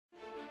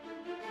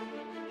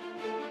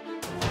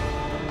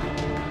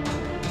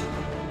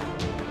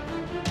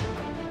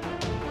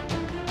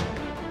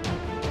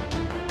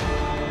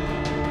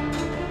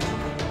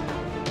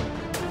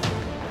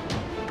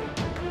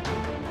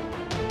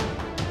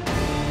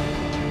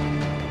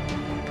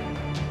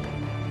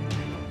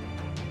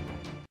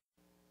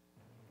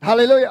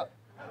Hallelujah.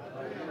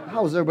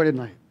 How's everybody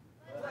tonight?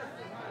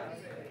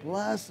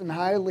 Blessed and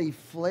highly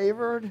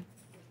flavored.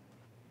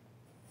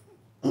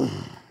 Everyone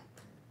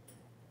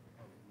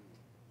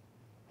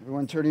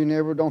turn to your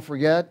neighbor. Don't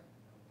forget,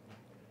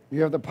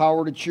 you have the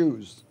power to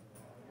choose.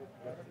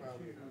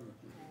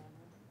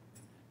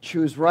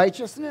 Choose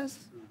righteousness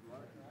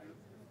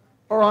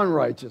or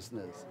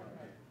unrighteousness.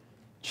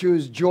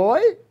 Choose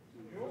joy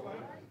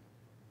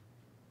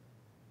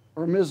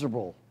or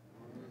miserable.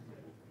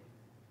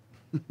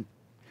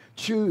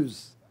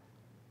 Choose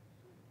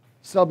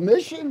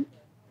submission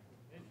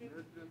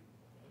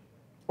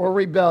or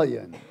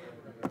rebellion.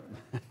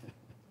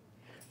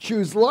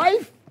 Choose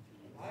life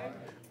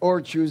or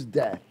choose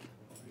death.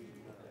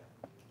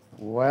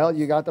 Well,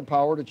 you got the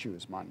power to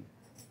choose, man.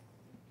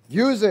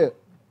 Use it.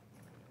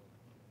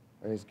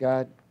 Praise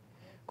God.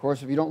 Of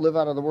course, if you don't live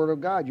out of the Word of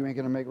God, you ain't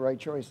going to make right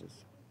choices.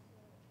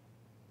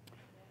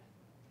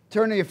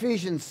 Turn to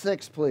Ephesians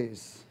 6,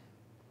 please.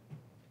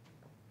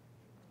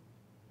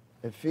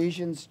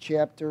 Ephesians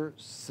chapter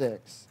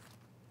 6.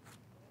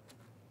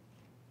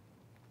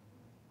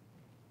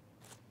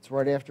 It's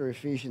right after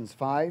Ephesians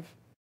 5.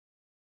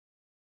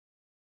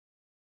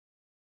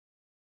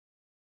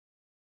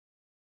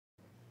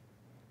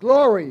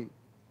 Glory.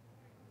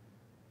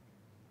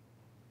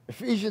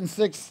 Ephesians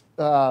 6,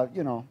 Oh,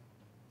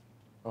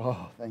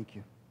 thank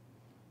you.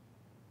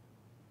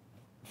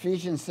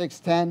 Ephesians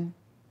 6:10.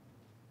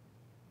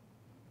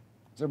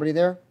 Is everybody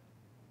there?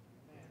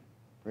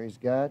 Praise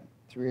God.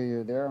 3 of you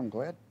are there. I'm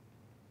glad.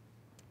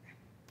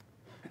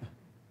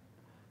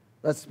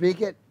 Let's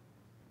speak it.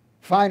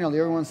 Finally.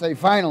 Everyone say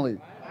finally.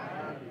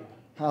 Finally.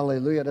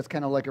 Hallelujah. That's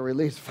kind of like a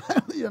release.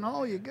 Finally,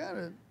 you got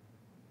it.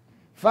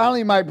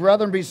 Finally, my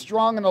brethren, be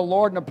strong in the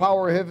Lord and the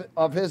power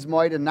of his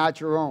might and not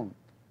your own.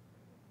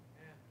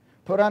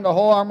 Put on the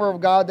whole armor of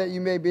God that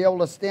you may be able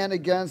to stand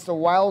against the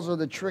wiles or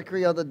the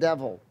trickery of the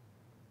devil.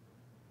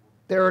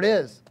 There it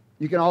is.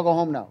 You can all go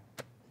home now.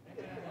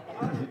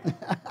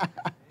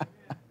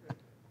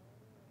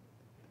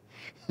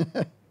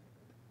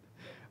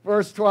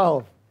 Verse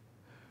 12.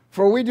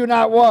 For we do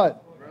not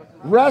what?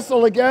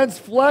 Wrestle against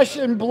flesh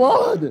and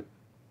blood,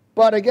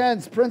 but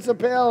against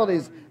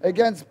principalities,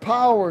 against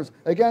powers,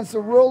 against the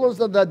rulers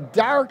of the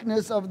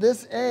darkness of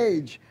this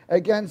age,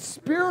 against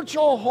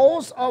spiritual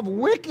hosts of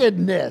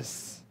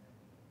wickedness.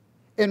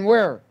 In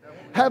where?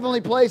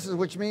 Heavenly places,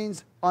 which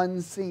means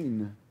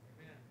unseen.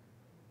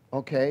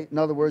 Okay, in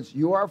other words,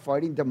 you are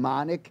fighting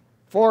demonic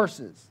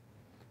forces.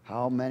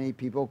 How many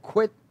people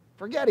quit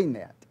forgetting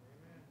that?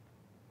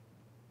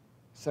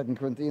 2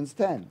 Corinthians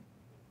 10.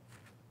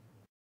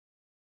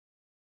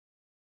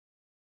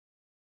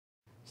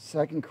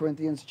 2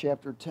 Corinthians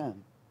chapter 10.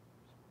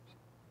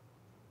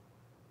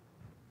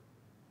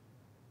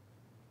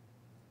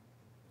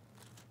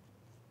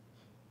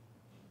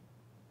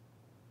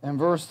 And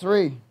verse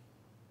 3. Is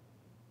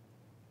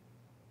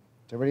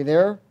everybody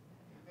there?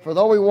 For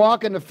though we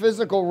walk in the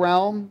physical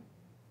realm,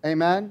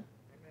 amen,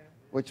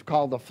 which is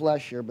called the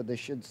flesh here, but they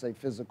should say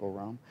physical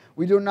realm.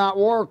 We do not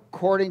war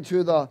according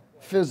to the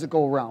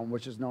physical realm,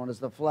 which is known as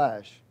the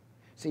flesh.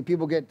 See,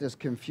 people get this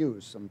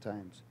confused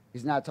sometimes.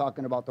 He's not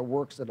talking about the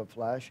works of the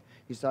flesh.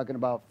 He's talking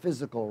about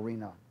physical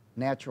arena,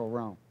 natural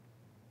realm.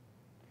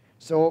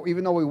 So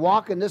even though we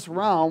walk in this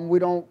realm, we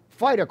don't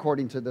fight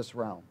according to this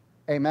realm.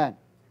 Amen.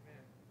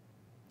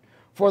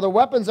 For the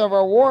weapons of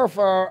our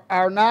warfare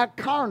are not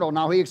carnal.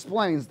 Now he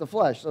explains the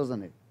flesh,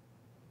 doesn't he?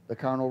 The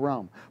carnal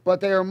realm.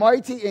 But they are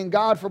mighty in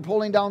God for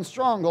pulling down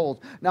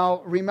strongholds.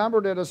 Now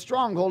remember that a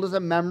stronghold is a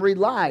memory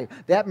lie.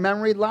 That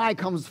memory lie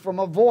comes from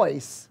a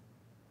voice.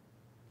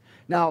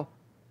 Now,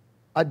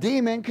 a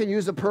demon can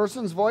use a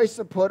person's voice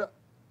to put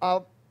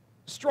a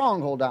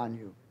stronghold on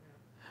you.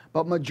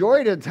 But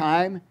majority of the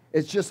time,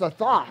 it's just a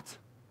thought,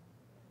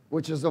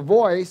 which is a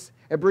voice.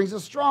 It brings a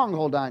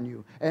stronghold on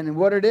you. And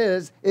what it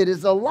is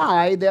a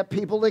lie that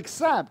people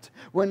accept.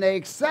 When they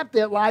accept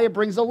that lie, it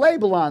brings a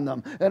label on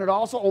them. And it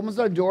also opens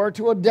the door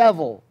to a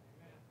devil.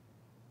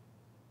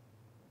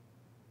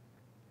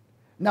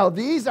 Now,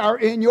 these are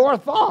in your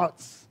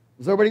thoughts.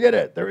 Does everybody get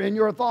it? They're in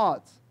your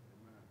thoughts.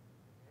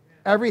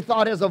 Every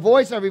thought has a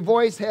voice. Every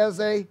voice has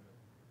a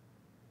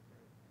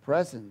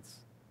presence,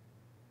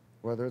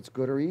 whether it's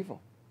good or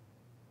evil.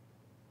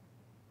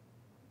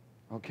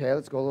 Okay,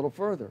 let's go a little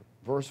further.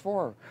 Verse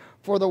 4.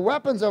 For the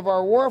weapons of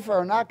our warfare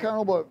are not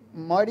carnal, but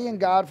mighty in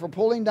God for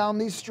pulling down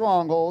these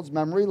strongholds,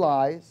 memory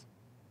lies,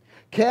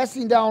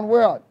 casting down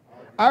what?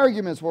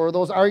 Arguments. Were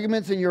those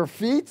arguments in your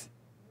feet?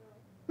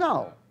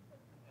 No.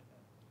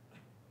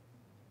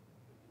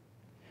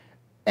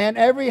 And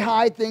every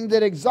high thing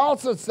that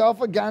exalts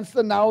itself against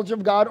the knowledge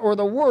of God or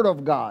the Word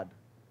of God.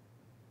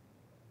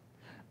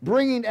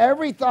 Bringing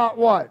every thought,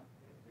 what?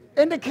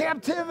 Into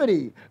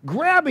captivity.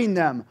 Grabbing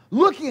them,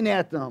 looking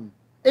at them,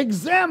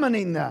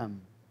 examining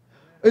them.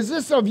 Is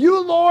this of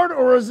you, Lord,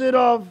 or is it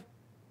of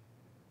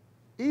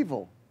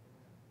evil?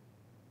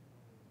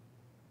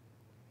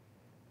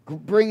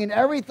 Bringing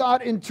every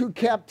thought into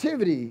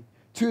captivity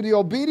to the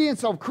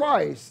obedience of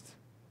Christ.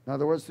 In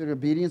other words, to the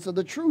obedience of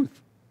the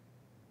truth.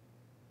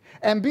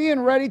 and being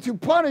ready to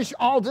punish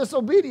all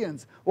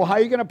disobedience. Well, how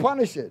are you going to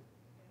punish it?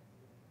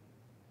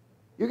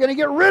 You're going to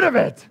get rid of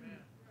it.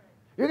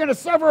 You're going to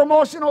sever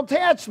emotional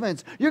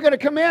attachments. You're going to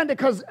command it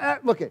because,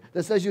 look,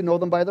 this says you know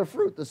them by their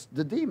fruit,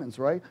 the demons,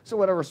 right? So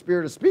whatever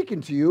spirit is speaking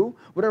to you,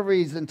 whatever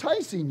he's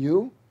enticing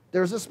you,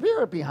 there's a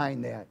spirit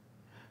behind that.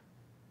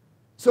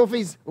 So if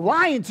he's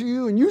lying to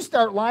you and you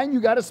start lying, you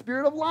got a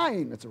spirit of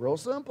lying. It's real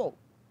simple.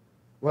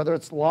 Whether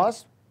it's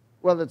lust,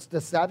 whether it's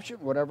deception,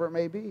 whatever it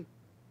may be.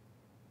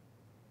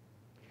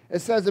 It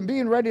says, and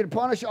being ready to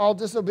punish all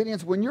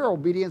disobedience when your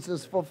obedience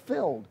is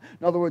fulfilled.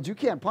 In other words, you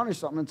can't punish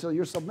something until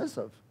you're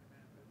submissive.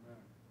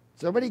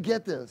 Does everybody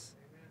get this?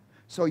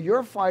 So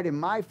your fight and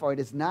my fight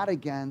is not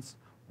against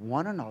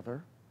one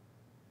another.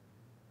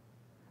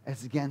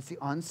 It's against the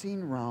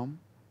unseen realm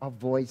of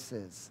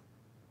voices.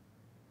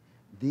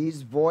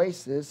 These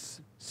voices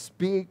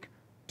speak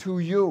to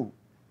you.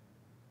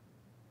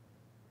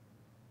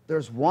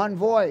 There's one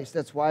voice.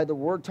 That's why the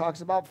word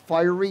talks about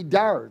fiery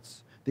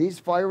darts. These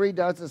fiery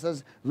darts, it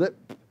says,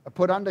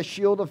 put on the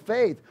shield of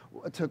faith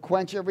to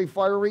quench every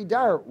fiery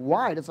dart.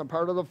 Why? That's a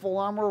part of the full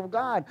armor of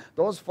God.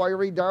 Those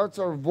fiery darts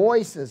are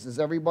voices. Does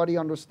everybody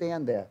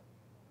understand that?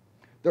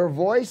 They're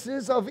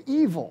voices of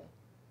evil.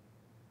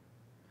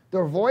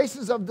 They're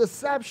voices of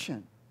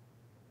deception.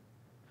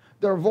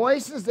 They're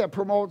voices that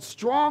promote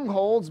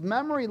strongholds,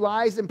 memory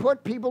lies, and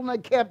put people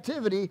in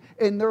captivity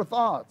in their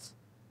thoughts.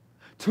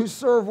 To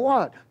serve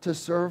what? To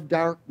serve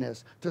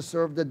darkness, to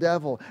serve the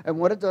devil. And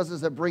what it does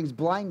is it brings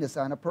blindness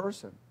on a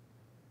person.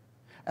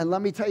 And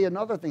let me tell you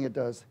another thing it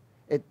does.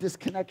 It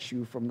disconnects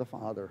you from the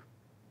Father.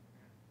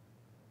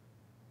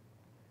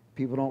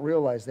 People don't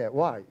realize that.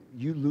 Why?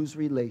 You lose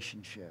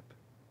relationship.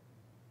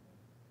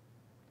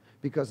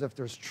 Because if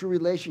there's true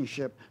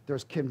relationship,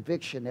 there's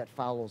conviction that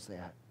follows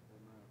that.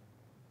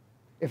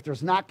 If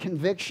there's not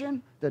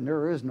conviction, then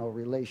there is no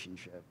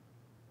relationship.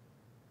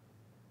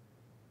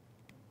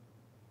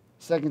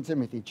 2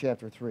 Timothy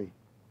chapter 3.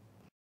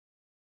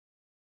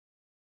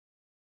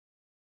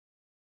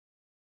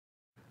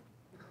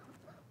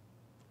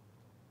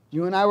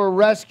 You and I were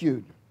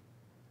rescued.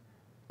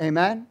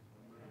 Amen?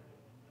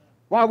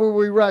 Why were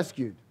we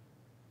rescued?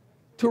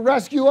 To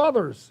rescue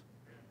others.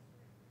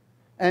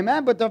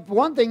 Amen? But the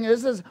one thing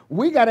is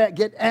we got to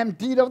get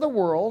emptied of the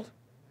world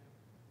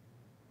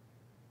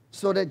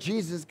so that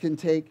Jesus can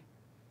take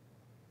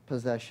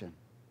possession.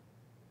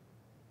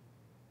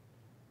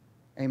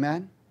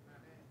 Amen?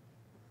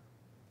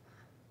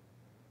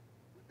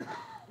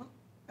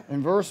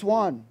 In verse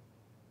 1,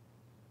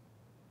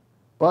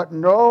 but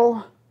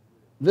know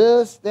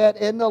this, that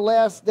in the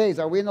last days.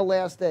 Are we in the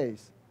last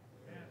days?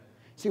 Yeah.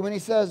 See, when he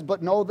says,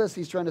 but know this,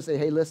 he's trying to say,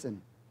 hey, listen,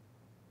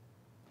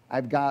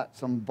 I've got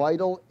some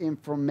vital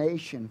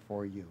information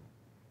for you.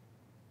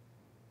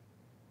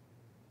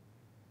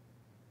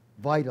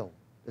 Vital.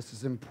 This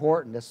is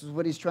important. This is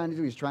what he's trying to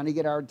do. He's trying to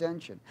get our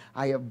attention.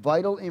 I have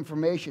vital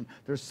information.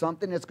 There's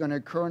something that's going to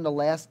occur in the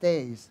last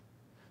days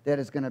that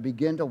is going to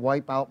begin to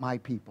wipe out my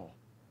people.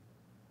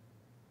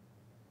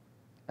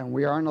 And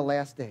we are in the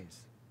last days.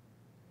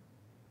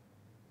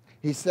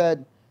 He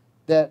said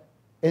that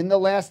in the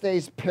last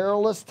days,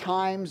 perilous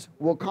times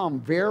will come.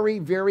 Very,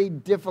 very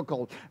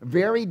difficult.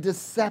 Very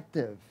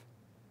deceptive.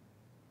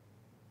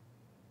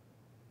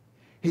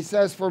 He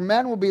says, for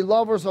men will be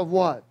lovers of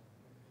what?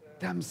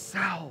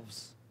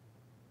 Themselves.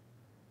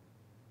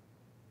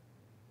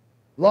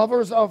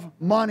 Lovers of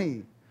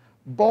money.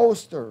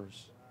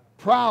 Boasters.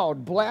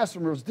 Proud.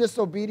 Blasphemers.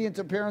 Disobedient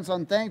to parents.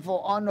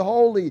 Unthankful.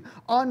 Unholy.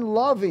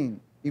 Unloving.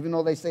 Even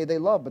though they say they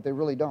love, but they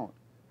really don't.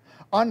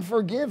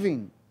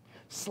 Unforgiving.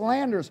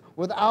 Slanders,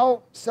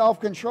 without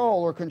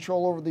self-control or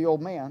control over the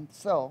old man,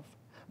 self.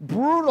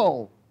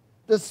 Brutal,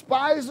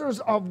 despisers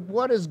of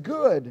what is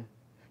good.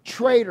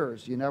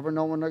 Traitors, you never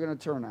know when they're going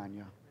to turn on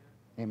you.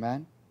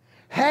 Amen.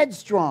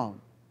 Headstrong.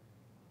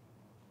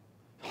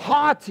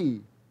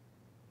 Haughty.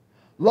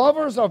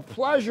 Lovers of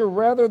pleasure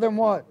rather than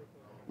what?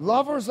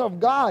 Lovers of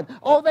God.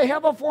 Oh, they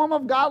have a form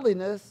of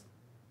godliness.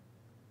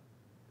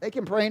 They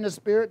can pray in the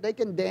Spirit. They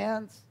can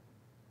dance.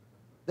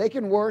 They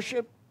can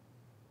worship.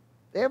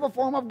 They have a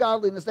form of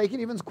godliness. They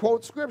can even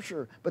quote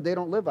Scripture, but they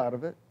don't live out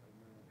of it.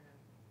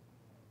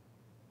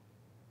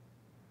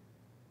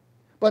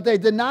 But they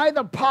deny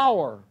the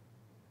power.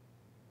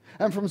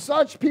 And from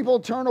such people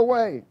turn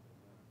away.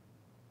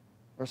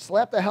 Or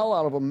slap the hell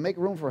out of them and make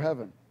room for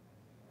heaven.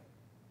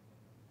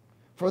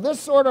 For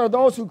this sort are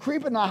those who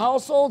creep into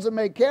households and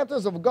make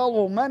captives of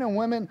gullible men and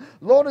women,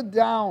 loaded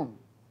down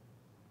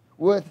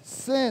with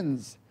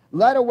sins,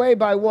 led away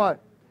by what?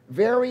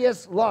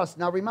 Various lusts.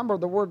 Now remember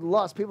the word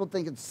lust, people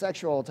think it's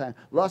sexual all the time.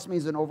 Lust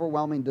means an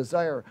overwhelming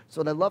desire.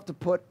 So they love to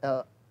put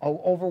an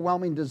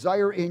overwhelming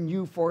desire in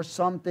you for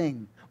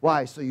something.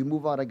 Why? So you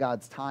move out of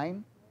God's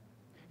time.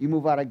 You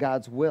move out of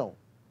God's will.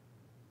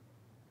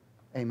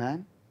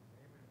 Amen?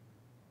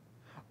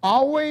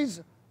 Always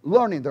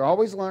learning. They're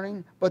always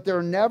learning, but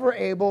they're never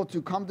able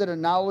to come to the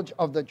knowledge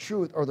of the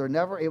truth, or they're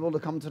never able to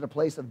come to the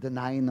place of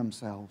denying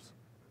themselves.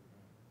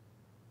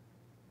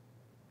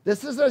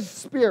 This is a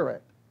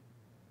spirit.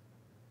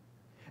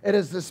 It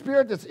is the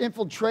spirit that's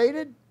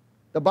infiltrated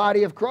the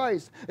body of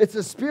Christ. It's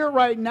a spirit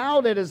right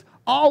now that is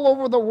all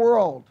over the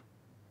world.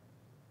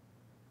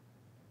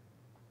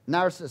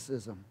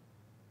 Narcissism.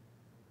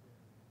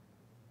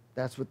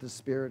 That's what the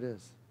spirit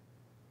is.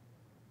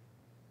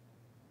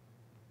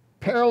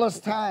 Perilous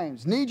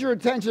times. Need your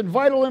attention.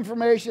 Vital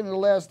information in the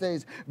last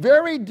days.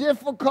 Very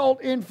difficult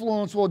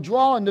influence will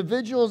draw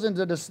individuals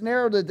into the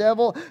snare of the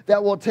devil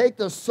that will take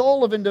the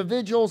soul of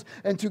individuals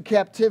into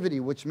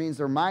captivity, which means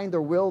their mind,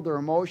 their will, their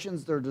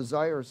emotions, their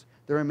desires,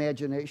 their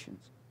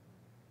imaginations.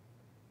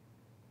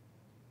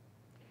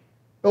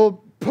 It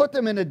will put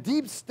them in a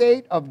deep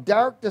state of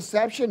dark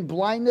deception,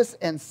 blindness,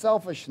 and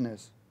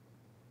selfishness.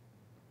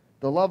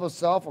 The love of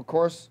self, of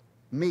course,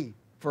 me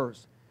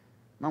first.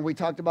 Remember we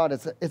talked about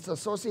it's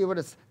associated with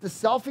it. The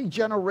selfie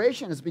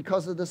generation is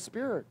because of the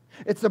spirit.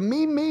 It's a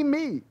me, me,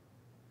 me.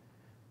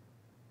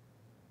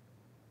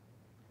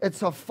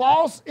 It's a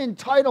false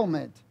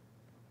entitlement.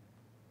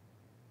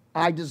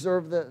 I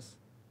deserve this.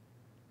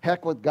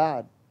 Heck with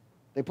God.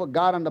 They put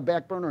God on the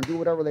back burner and do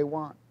whatever they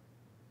want.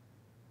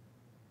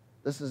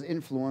 This is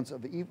influence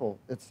of evil.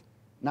 It's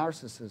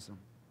narcissism.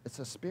 It's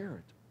a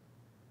spirit.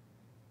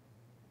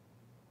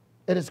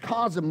 It has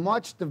caused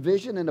much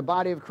division in the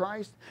body of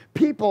Christ.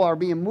 People are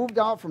being moved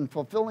out from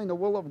fulfilling the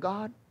will of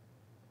God.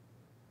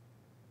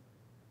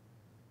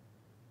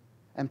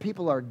 And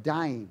people are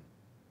dying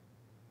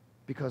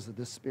because of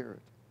this spirit.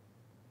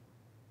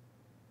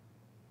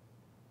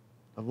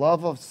 The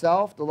love of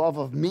self, the love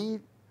of me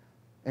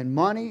and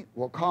money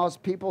will cause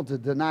people to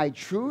deny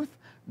truth,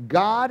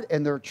 God,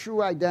 and their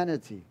true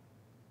identity.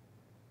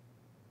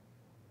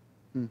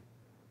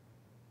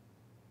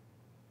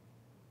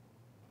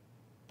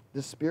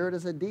 This spirit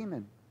is a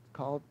demon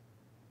called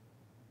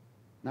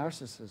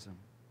narcissism.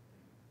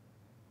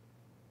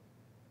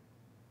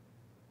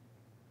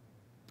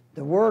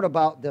 The word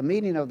about the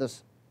meaning of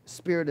this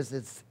spirit is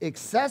it's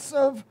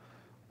excessive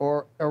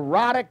or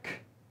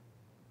erotic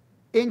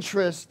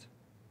interest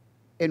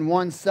in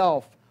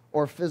oneself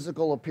or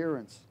physical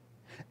appearance.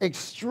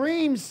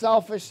 Extreme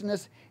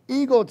selfishness,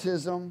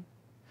 egotism,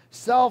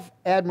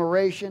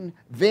 self-admiration,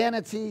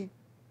 vanity,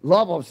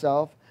 love of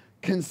self,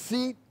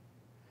 conceit,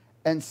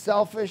 and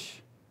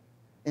selfish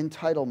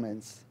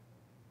entitlements.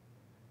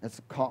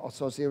 That's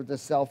associated with the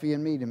selfie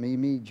and me, the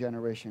me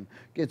generation.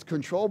 It's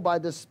controlled by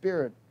the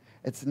spirit.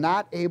 It's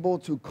not able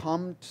to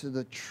come to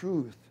the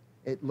truth.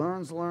 It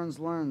learns,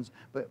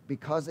 but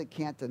because it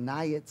can't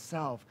deny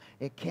itself,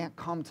 it can't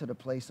come to the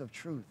place of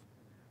truth.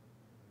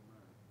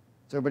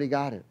 So everybody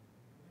got it?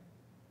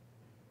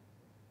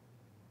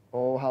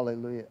 Oh,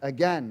 hallelujah.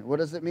 Again, what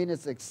does it mean?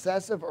 It's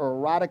excessive or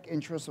erotic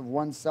interest of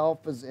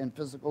oneself in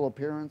physical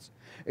appearance,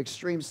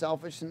 extreme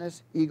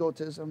selfishness,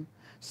 egotism,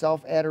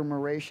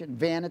 self-admiration,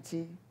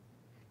 vanity,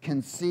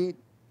 conceit,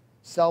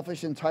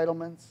 selfish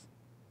entitlements.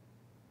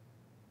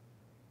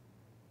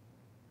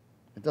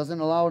 It doesn't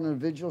allow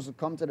individuals to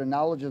come to the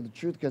knowledge of the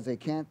truth because they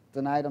can't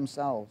deny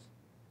themselves.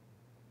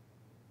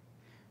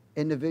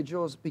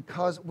 Individuals,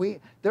 because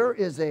there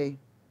is and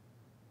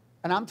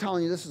I'm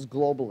telling you this is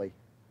globally.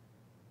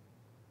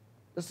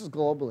 This is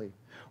globally.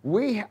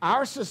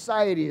 Our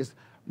society is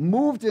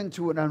moved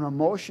into an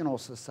emotional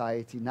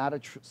society, not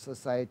a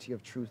society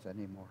of truth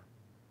anymore.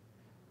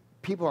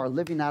 People are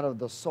living out of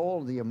the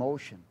soul, the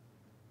emotion,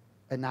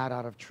 and not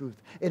out of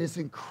truth. It is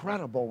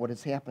incredible what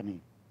is happening.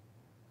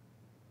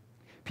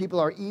 People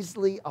are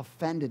easily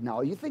offended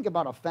now. You think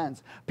about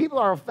offense. People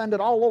are offended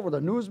all over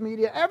the news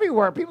media,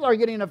 everywhere. People are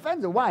getting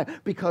offended. Why?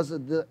 Because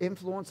of the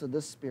influence of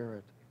this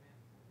spirit.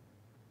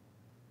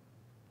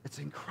 It's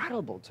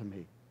incredible to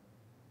me.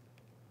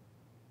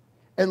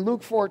 In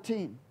Luke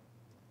 14,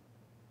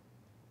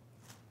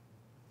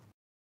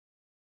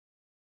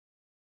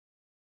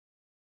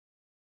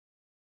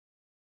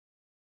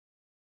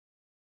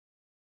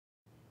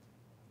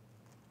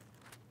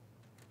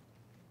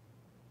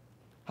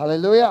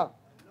 hallelujah.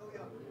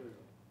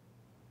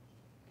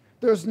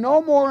 There's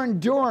no more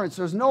endurance.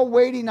 There's no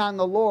waiting on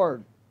the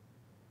Lord.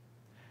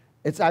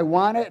 It's I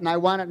want it, and I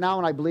want it now,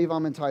 and I believe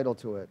I'm entitled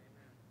to it.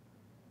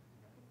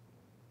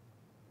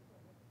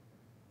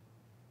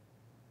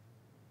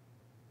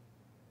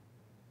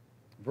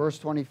 Verse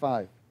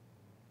 25.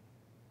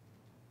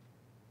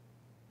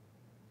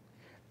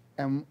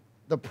 And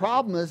the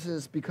problem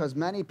is because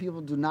many people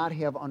do not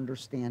have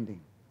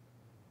understanding.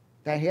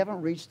 They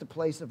haven't reached the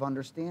place of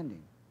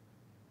understanding.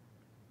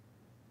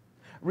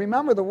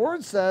 Remember, the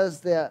word says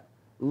that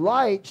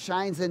light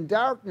shines in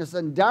darkness,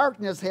 and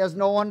darkness has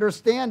no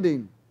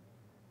understanding.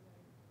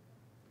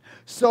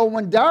 So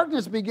when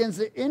darkness begins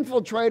to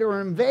infiltrate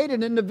or invade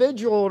an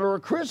individual or a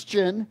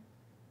Christian,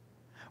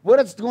 what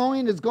it's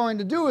going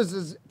to do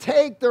is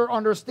take their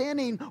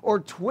understanding or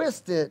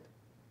twist it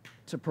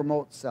to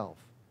promote self.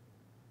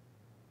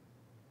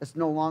 It's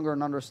no longer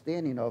an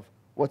understanding of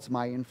what's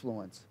my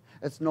influence.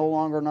 It's no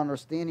longer an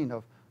understanding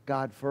of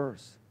God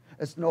first.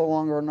 It's no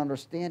longer an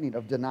understanding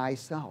of deny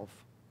self.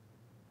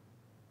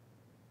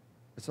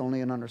 It's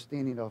only an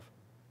understanding of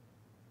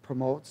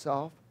promote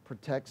self,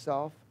 protect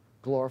self,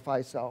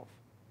 glorify self,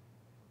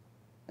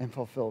 and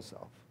fulfill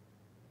self.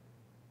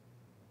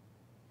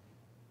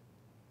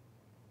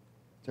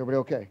 Is everybody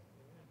okay?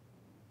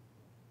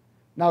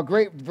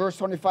 Verse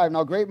 25,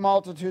 now great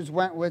multitudes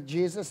went with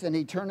Jesus, and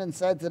he turned and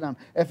said to them,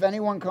 if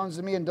anyone comes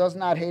to me and does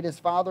not hate his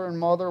father and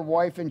mother,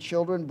 wife and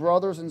children,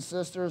 brothers and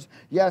sisters,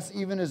 yes,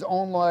 even his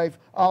own life,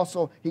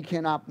 also he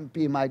cannot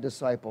be my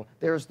disciple.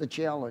 There's the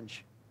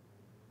challenge.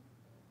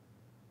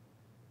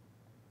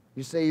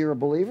 You say you're a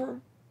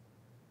believer?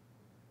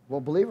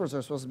 Well, believers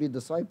are supposed to be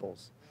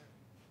disciples.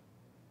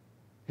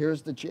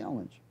 Here's the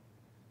challenge.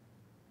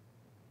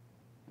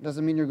 It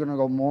doesn't mean you're going to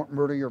go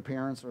murder your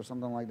parents or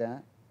something like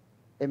that.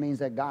 It means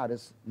that God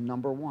is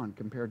number one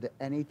compared to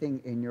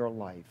anything in your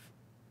life.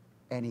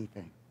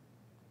 Anything.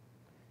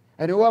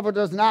 And whoever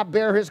does not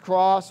bear his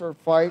cross or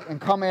fight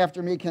and come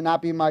after me cannot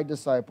be my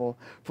disciple.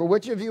 For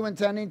which of you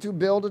intending to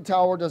build a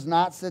tower does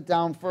not sit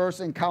down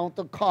first and count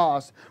the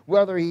cost,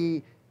 whether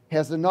he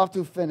has enough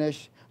to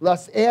finish,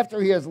 lest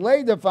after he has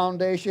laid the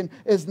foundation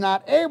is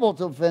not able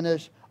to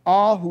finish,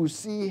 all who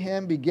see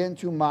him begin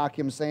to mock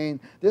him, saying,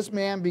 this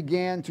man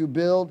began to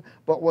build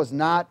but was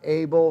not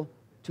able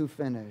to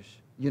finish.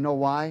 You know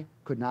why?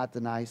 Could not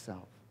deny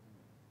self.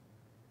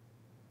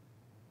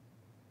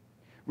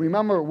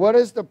 Remember, what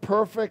is the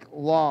perfect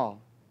law?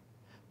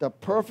 The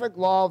perfect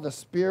law of the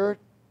Spirit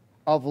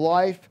of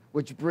life,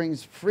 which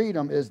brings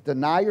freedom, is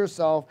deny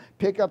yourself,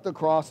 pick up the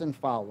cross, and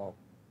follow.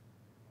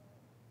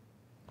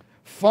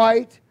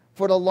 Fight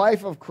for the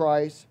life of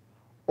Christ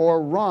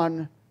or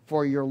run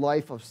for your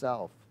life of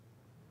self.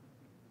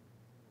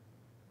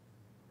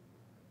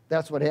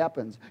 That's what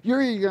happens.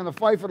 You're either going to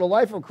fight for the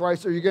life of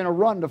Christ or you're going to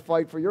run to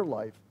fight for your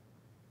life,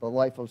 the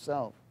life of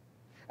self.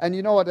 And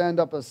you know what end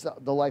up as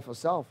the life of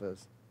self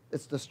is?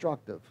 It's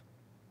destructive.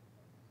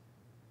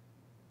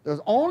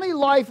 The only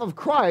life of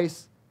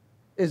Christ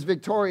is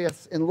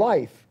victorious in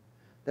life.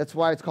 That's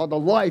why it's called the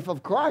life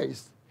of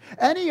Christ.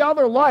 Any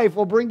other life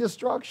will bring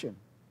destruction.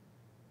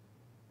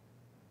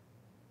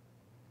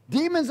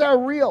 Demons are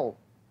real.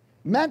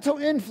 Mental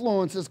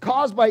influence is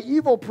caused by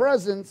evil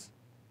presence.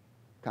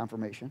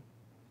 Confirmation.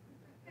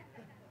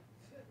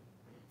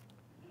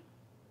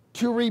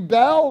 To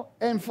rebel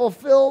and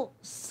fulfill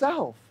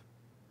self.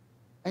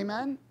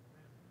 Amen?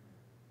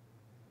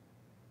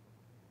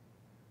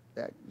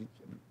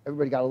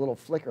 Everybody got a little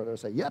flicker. They'll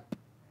say, yep.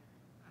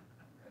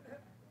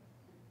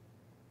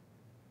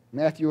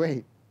 Matthew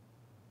 8.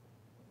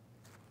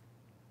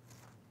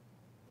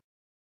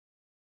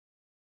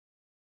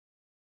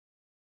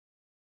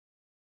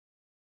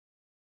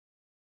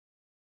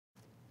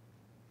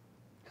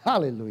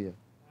 Hallelujah.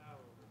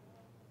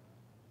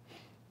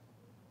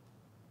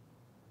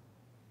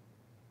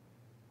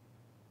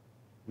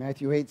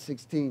 Matthew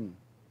 8:16.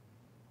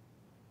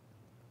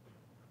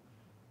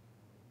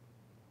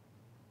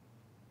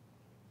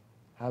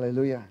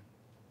 Hallelujah.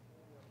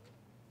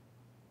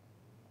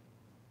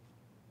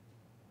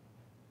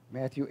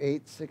 Matthew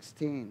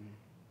 8:16.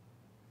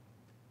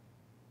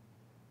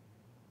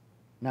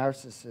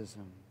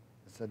 Narcisism.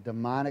 It's a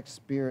demonic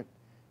spirit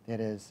that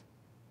has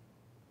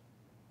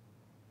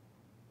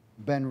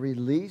been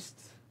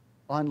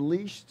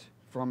unleashed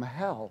from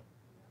hell,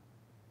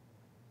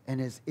 and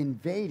is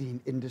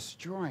invading and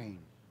destroying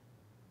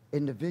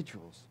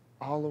individuals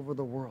all over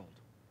the world.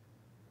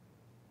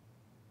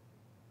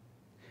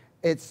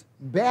 It's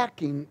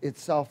backing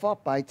itself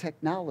up by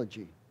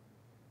technology.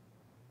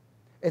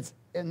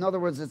 In other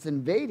words, it's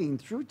invading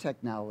through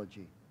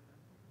technology.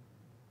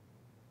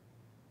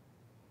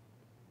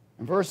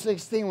 In verse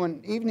 16,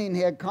 when evening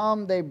had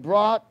come, they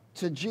brought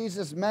to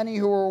Jesus many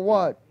who were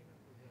what?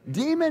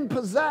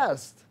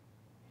 Demon-possessed.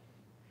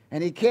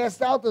 And he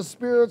cast out the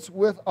spirits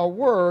with a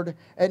word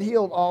and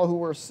healed all who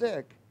were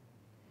sick,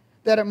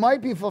 that it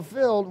might be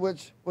fulfilled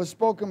which was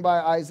spoken by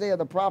Isaiah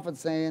the prophet,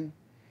 saying,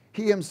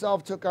 he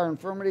himself took our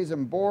infirmities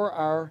and bore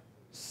our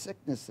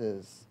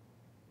sicknesses.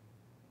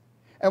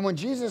 And when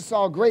Jesus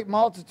saw great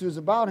multitudes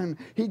about him,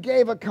 he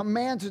gave a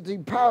command to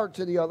depart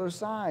to the other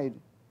side.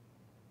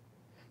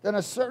 Then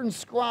a certain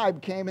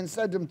scribe came and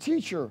said to him,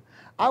 teacher,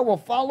 I will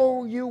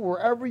follow you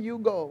wherever you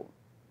go.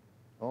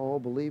 Oh,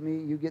 believe me,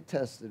 you get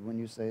tested when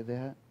you say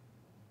that.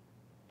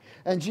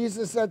 And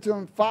Jesus said to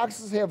him,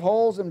 foxes have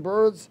holes and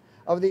birds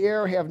of the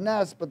air have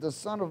nests, but the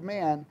Son of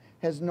Man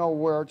has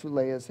nowhere to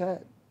lay his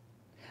head.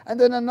 And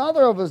then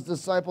another of his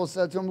disciples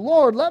said to him,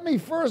 Lord, let me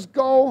first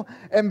go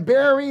and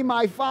bury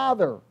my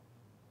father.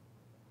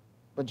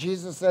 But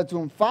Jesus said to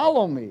him,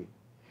 follow me,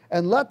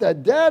 and let the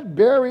dead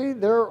bury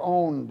their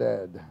own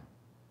dead.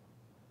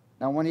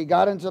 Now when he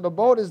got into the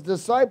boat, his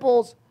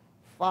disciples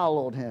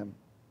followed him.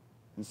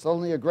 And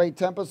suddenly a great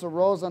tempest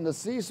arose on the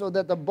sea, so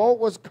that the boat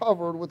was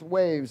covered with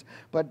waves.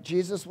 But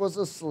Jesus was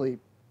asleep.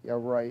 Yeah,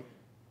 right.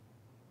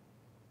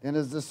 And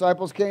his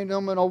disciples came to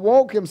him and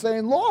awoke him,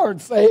 saying, Lord,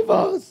 save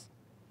us.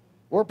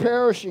 We're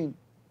perishing.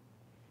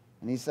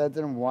 And he said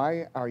to them,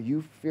 why are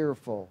you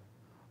fearful,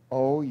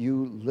 O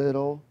you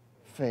little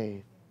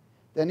faith?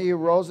 Then he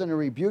arose and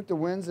rebuked the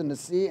winds and the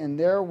sea, and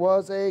there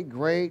was a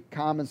great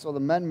calm. And so the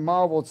men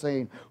marveled,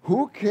 saying,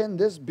 who can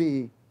this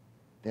be,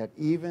 that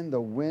even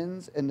the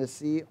winds and the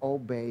sea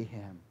obey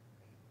him?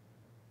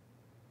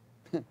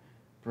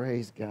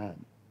 Praise God.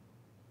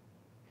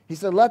 He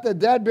said, let the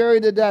dead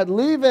bury the dead.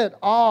 Leave it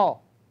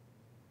all.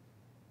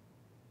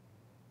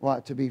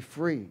 What? To be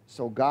free.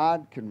 So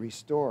God can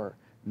restore,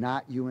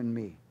 not you and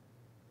me.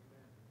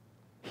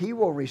 He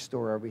will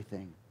restore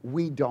everything.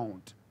 We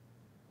don't.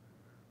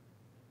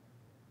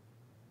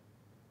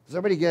 Does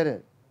everybody get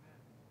it?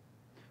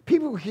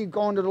 People keep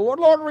going to the Lord,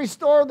 Lord,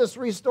 restore this,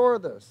 restore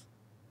this.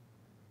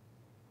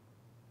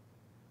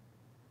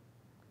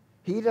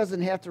 He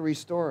doesn't have to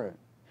restore it.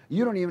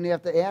 You don't even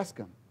have to ask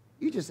him.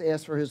 You just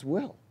ask for his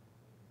will.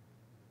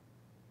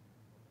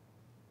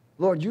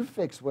 Lord, you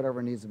fix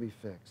whatever needs to be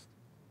fixed.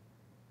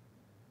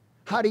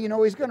 How do you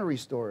know he's going to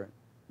restore it?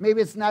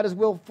 Maybe it's not his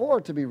will for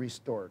it to be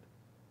restored.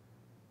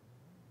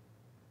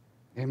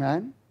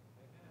 Amen?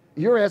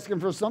 You're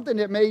asking for something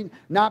that may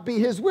not be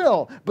his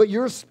will, but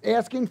you're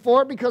asking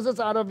for it because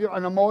it's out of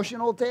an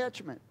emotional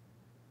attachment.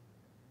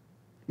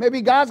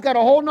 Maybe God's got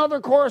a whole nother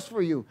course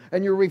for you,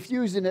 and you're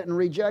refusing it and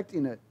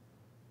rejecting it.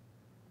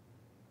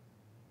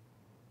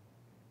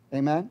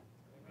 Amen?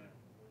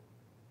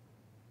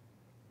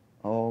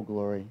 Oh,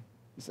 glory.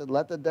 He said,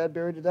 let the dead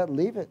bury the dead.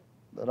 Leave it.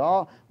 Let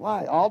all,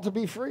 why? All to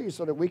be free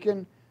so that we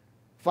can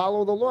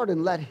follow the Lord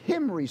and let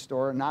him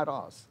restore, not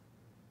us.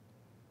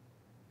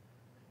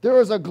 There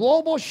is a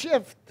global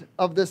shift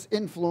of this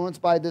influence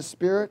by this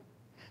Spirit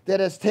that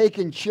has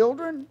taken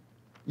children,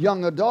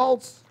 young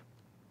adults,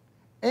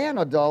 and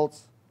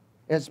adults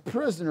as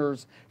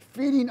prisoners,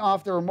 feeding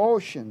off their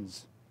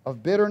emotions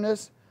of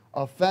bitterness,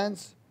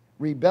 offense,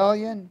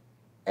 rebellion,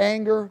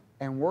 anger,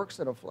 and works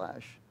of the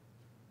flesh.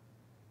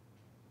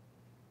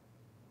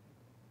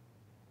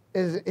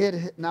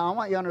 Now, I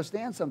want you to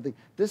understand something.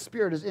 This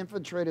spirit has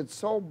infiltrated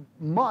so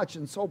much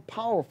and so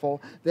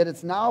powerful that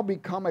it's now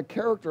become a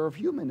character of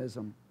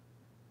humanism.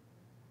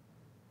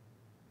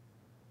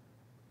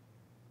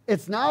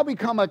 It's now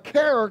become a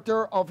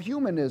character of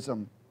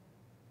humanism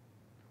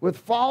with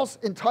false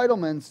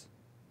entitlements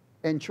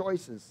and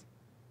choices.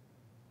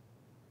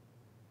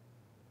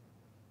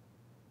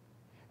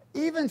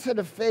 Even to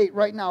the fate,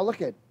 right now,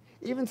 look at,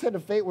 even to the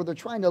fate where they're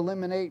trying to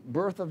eliminate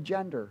birth of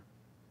gender.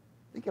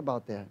 Think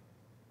about that.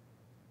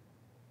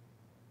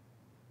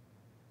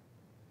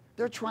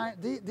 They're trying,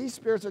 these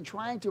spirits are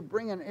trying to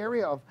bring an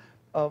area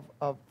of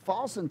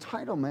false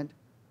entitlement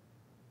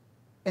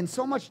and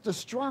so much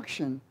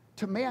destruction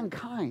to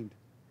mankind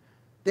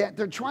that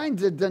they're trying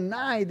to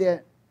deny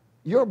that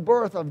your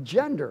birth of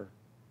gender,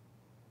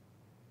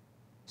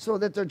 so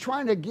that they're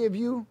trying to give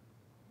you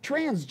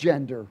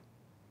transgender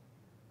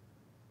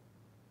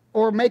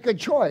or make a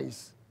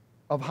choice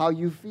of how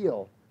you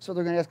feel. So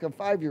they're going to ask a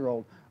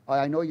 5-year-old,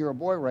 I know you're a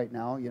boy right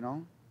now, you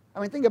know.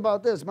 I mean, think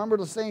about this. Remember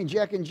the saying,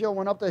 Jack and Jill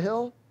went up the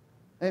hill?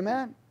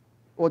 Amen?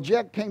 Well,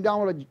 Jack came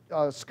down with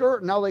a skirt,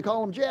 and now they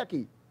call him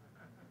Jackie.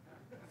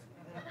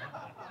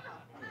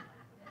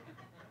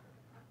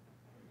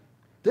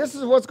 This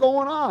is what's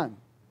going on.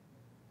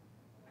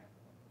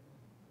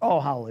 Oh,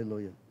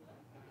 hallelujah.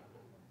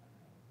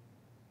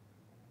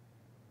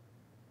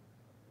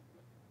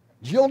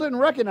 Jill didn't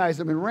recognize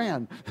him and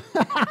ran.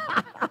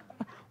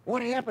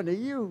 What happened to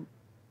you,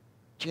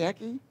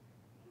 Jackie?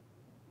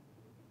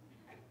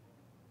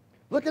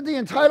 Look at the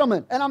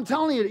entitlement. And I'm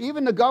telling you,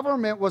 even the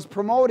government was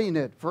promoting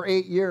it for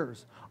 8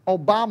 years.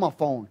 Obama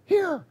phone.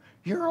 Here,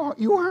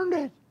 you earned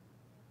it.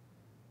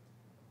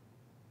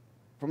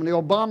 From the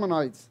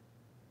Obamanites.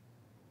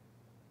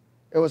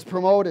 It was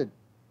promoted.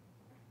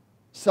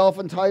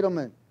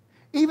 Self-entitlement.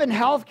 Even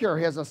healthcare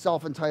has a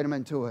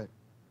self-entitlement to it.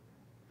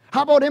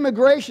 How about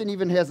immigration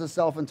even has a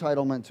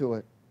self-entitlement to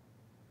it?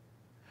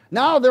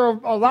 Now they're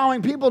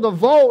allowing people to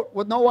vote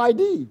with no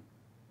ID.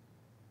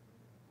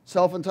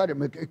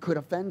 Self-entitlement. It could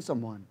offend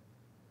someone.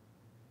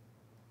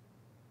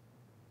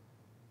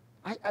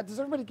 Does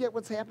everybody get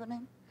what's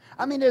happening?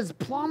 I mean, it's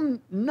plumb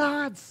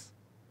nuts.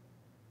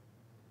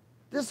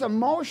 This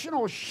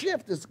emotional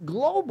shift is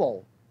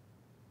global.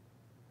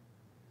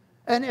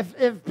 And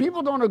if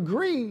people don't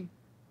agree,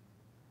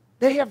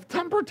 they have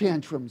temper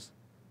tantrums.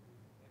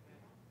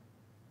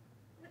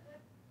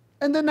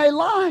 And then they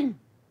lie.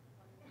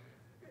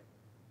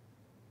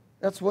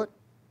 That's what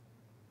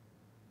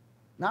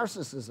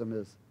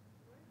narcissism is.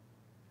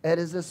 It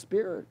is a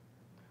spirit.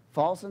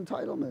 False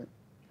entitlement.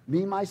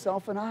 Me,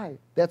 myself, and I.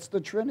 That's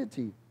the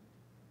Trinity.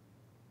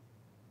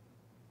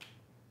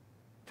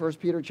 1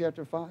 Peter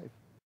chapter 5.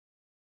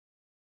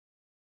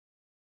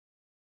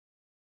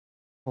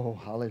 Oh,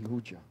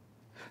 hallelujah.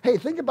 Hey,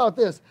 think about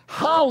this.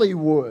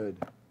 Hollywood.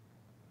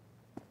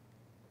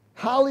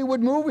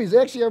 Hollywood movies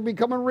actually are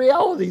becoming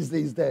realities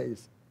these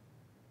days.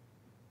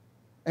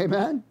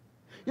 Amen?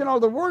 You know,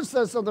 the word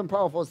says something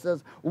powerful. It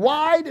says,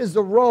 wide is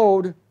the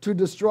road to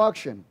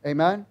destruction.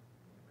 Amen?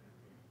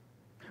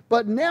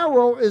 But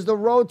narrow is the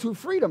road to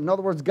freedom. In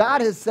other words,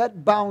 God has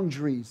set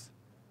boundaries.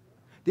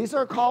 These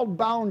are called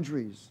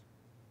boundaries.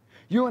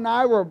 You and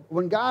I were,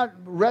 when God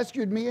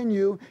rescued me and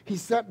you, he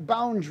set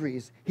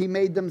boundaries. He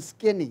made them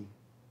skinny.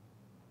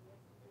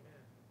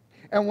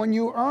 And when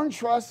you earn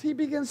trust, he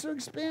begins to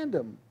expand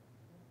them.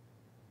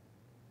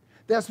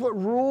 That's what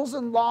rules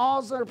and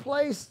laws are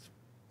placed,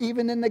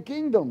 even in the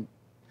kingdom.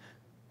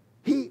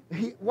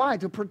 Why?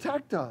 To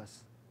protect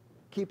us,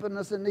 keeping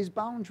us in these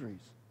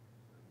boundaries.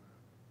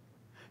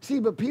 See,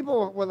 but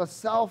people with a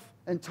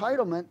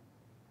self-entitlement,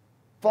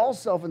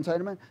 false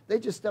self-entitlement, they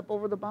just step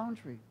over the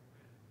boundary.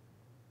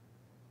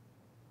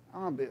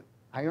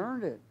 I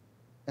earned it.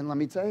 And let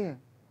me tell you,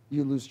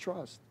 you lose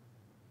trust.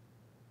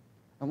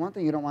 And one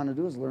thing you don't want to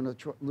do is learn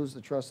to lose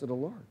the trust of the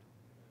Lord.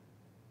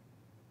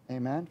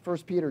 Amen. 1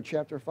 Peter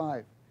chapter 5.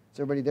 Is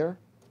everybody there?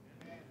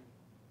 Amen.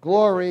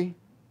 Glory.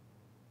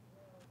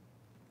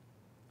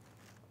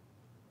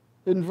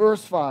 In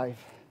verse 5.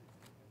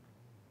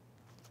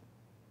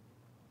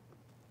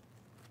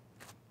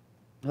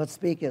 Let's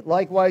speak it.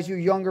 Likewise, you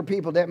younger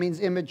people, that means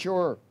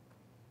immature.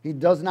 He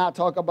does not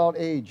talk about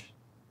age.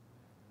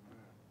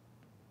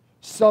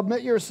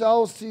 Submit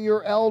yourselves to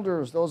your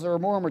elders, those that are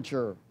more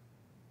mature.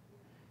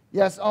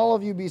 Yes, all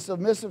of you be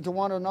submissive to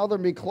one another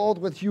and be clothed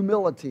with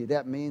humility.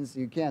 That means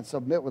you can't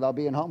submit without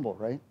being humble,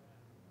 right?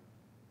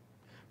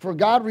 For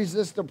God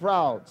resists the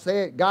proud.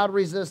 Say it, God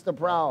resists the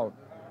proud.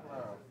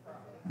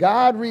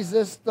 God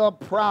resists the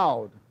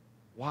proud.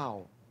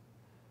 Wow.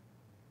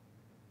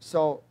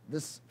 So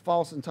this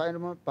false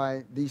entitlement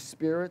by these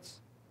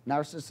spirits,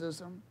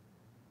 narcissism,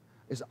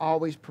 is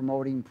always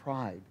promoting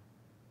pride.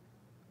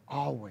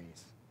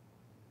 Always.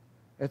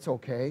 It's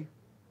okay.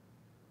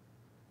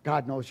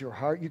 God knows your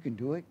heart. You can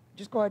do it.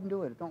 Just go ahead and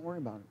do it. Don't worry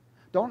about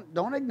it.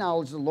 Don't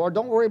acknowledge the Lord.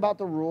 Don't worry about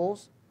the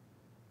rules.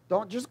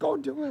 Just go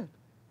do it.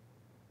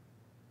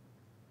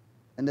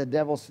 And the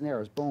devil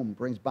snares. Boom,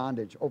 brings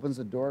bondage. Opens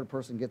the door. The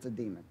person gets a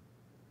demon.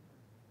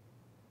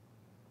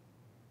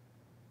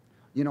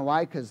 You know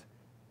why? Because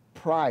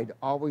pride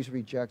always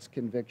rejects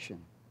conviction.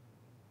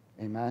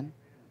 Amen?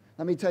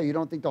 Let me tell you, you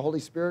don't think the Holy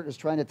Spirit is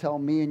trying to tell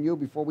me and you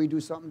before we do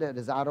something that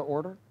is out of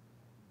order?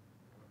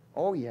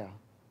 Oh, yeah.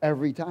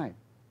 Every time.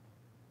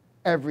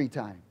 Every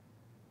time.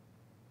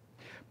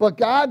 But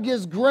God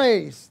gives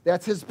grace.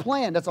 That's his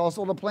plan. That's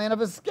also the plan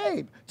of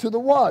escape. To the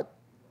what?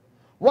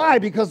 Why?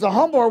 Because the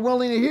humble are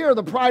willing to hear,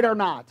 the pride are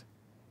not.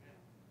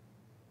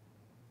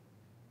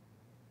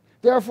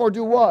 Therefore,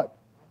 do what?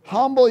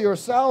 Humble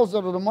yourselves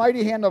under the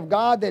mighty hand of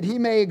God, that he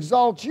may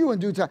exalt you in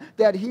due time,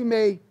 that he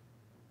may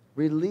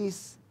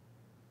release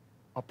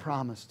a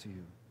promise to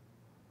you,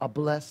 a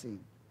blessing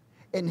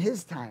in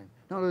his time.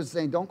 In other words,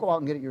 saying, don't go out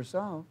and get it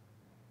yourself.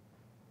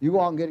 You go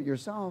out and get it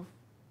yourself,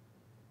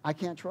 I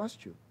can't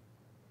trust you.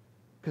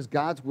 Because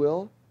God's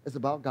will is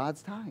about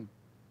God's time.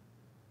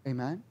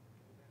 Amen?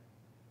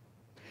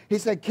 He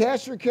said,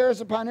 cast your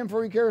cares upon him,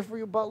 for he cares for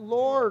you. But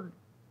Lord,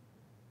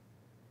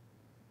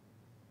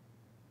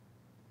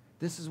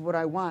 this is what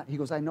I want. He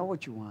goes, I know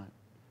what you want.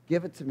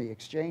 Give it to me.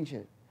 Exchange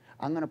it.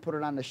 I'm going to put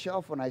it on the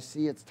shelf. When I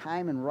see it's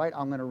time and right,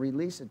 I'm going to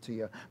release it to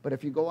you. But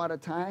if you go out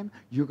of time,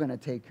 you're going to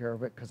take care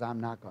of it because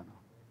I'm not going to.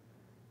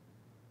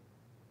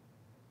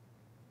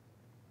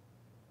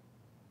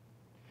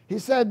 He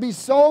said, be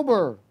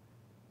sober.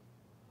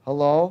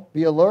 Hello?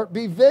 Be alert.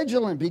 Be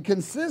vigilant. Be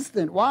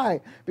consistent.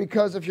 Why?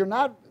 Because if you're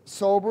not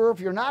sober, if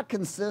you're not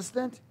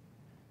consistent,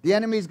 the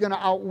enemy's going to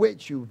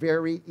outwit you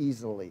very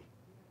easily.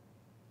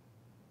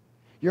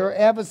 Your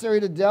adversary,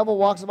 the devil,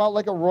 walks about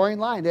like a roaring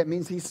lion. That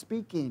means he's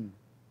speaking.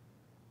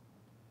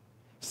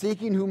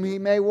 Seeking whom he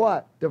may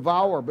what?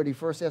 Devour. But he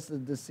first has to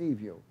deceive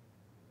you.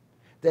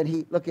 Then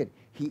he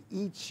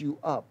eats you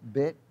up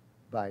bit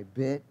by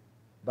bit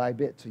by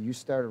bit till you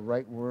started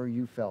right where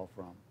you fell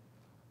from.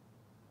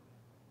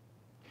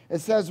 It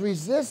says,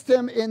 resist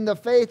him in the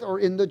faith or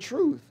in the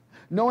truth,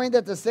 knowing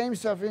that the same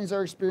sufferings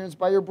are experienced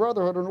by your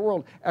brotherhood in the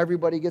world.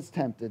 Everybody gets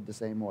tempted the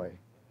same way.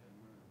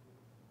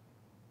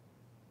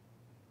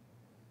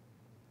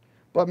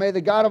 But may the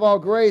God of all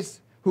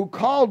grace, who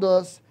called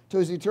us to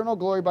his eternal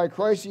glory by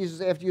Christ Jesus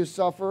after you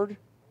suffered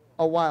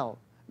a while.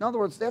 In other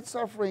words, that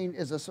suffering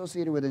is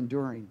associated with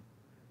enduring.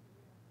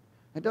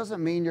 It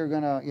doesn't mean you're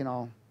going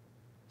to,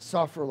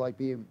 suffer like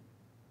being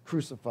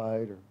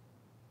crucified or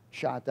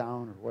shot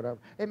down or whatever.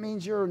 It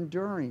means you're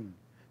enduring.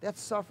 That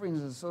suffering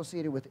is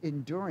associated with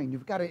enduring.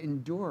 You've got to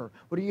endure.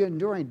 What are you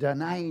enduring?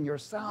 Denying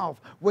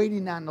yourself,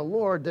 waiting on the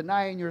Lord,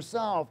 denying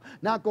yourself,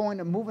 not going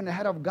and moving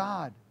ahead of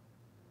God.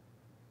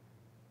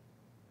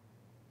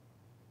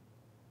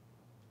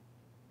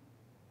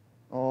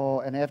 Oh,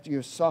 and after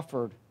you've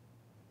suffered,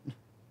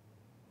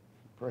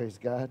 praise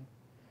God,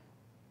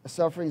 the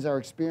sufferings are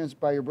experienced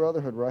by your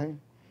brotherhood, right?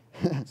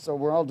 So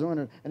we're all doing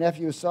it. And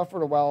after you've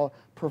suffered a while,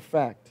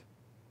 perfect.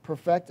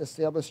 Perfect,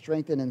 establish,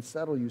 strengthen, and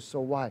settle you. So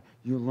why?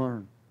 You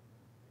learn.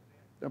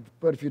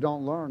 But if you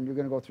don't learn, you're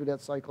going to go through that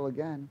cycle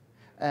again.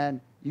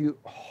 And you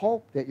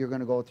hope that you're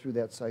going to go through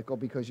that cycle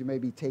because you may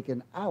be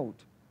taken out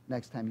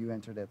next time you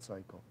enter that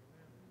cycle.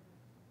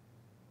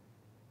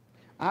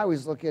 I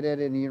always look at it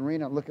in the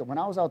arena. Look at when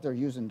I was out there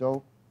using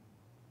dope,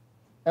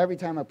 every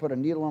time I put a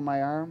needle on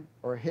my arm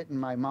or a hit in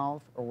my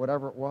mouth or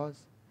whatever it was,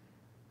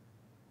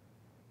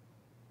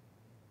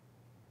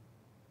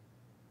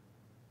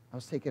 I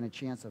was taking a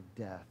chance of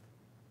death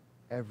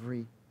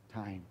every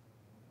time.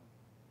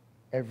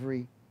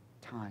 Every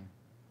time.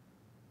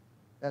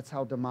 That's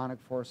how demonic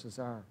forces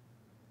are.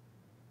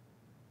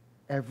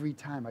 every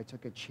time I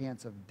took a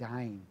chance of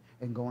dying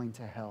and going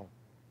to hell.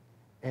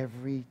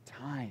 Every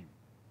time.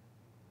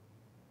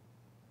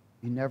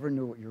 You never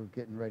knew what you were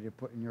getting ready to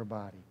put in your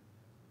body.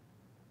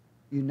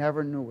 You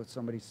never knew what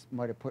somebody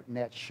might have put in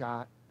that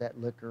shot, that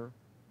liquor,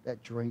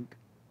 that drink.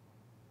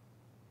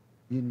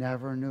 You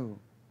never knew.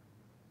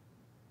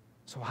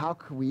 So how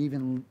can we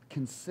even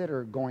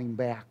consider going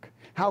back?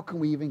 How can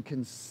we even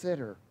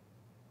consider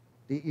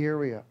the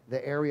area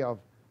of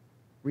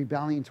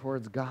rebelling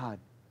towards God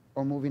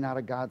or moving out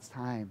of God's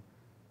time?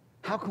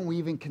 How can we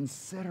even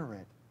consider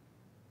it?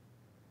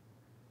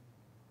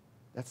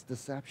 That's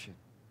deception.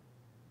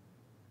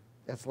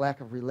 That's lack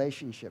of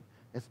relationship.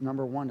 That's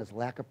number one, is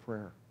lack of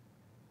prayer.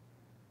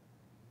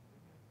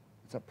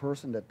 It's a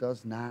person that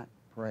does not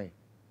pray.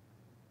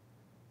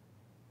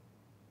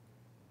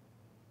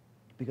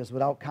 Because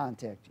without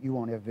contact, you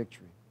won't have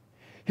victory.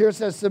 Here it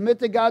says, submit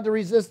to God to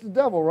resist the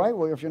devil, right?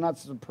 Well, if you're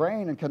not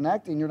praying and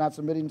connecting, you're not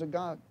submitting to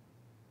God.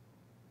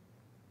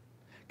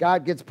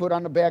 God gets put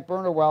on the back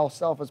burner while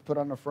self is put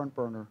on the front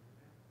burner.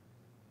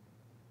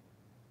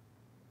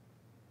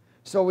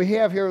 So we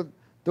have here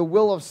the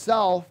will of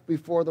self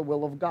before the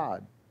will of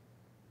God.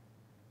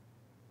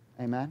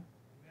 Amen?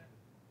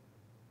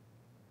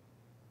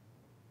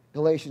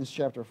 Galatians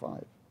chapter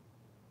 5.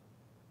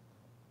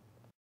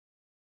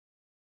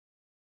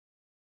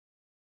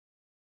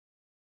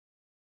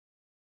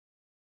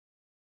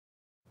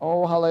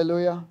 Oh,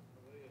 hallelujah.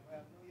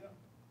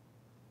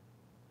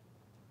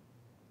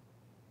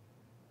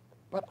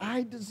 But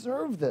I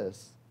deserve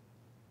this.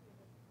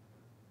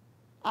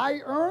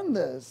 I earned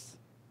this.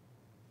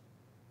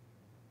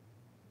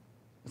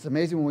 It's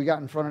amazing when we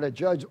got in front of that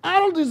judge. I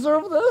don't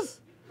deserve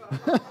this.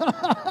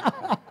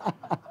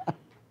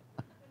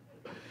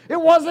 It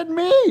wasn't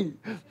me.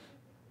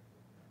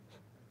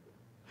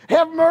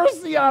 Have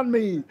mercy on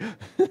me.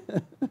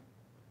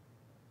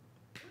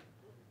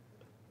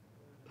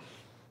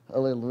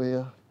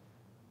 Hallelujah.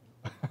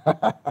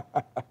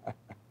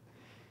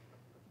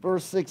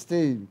 Verse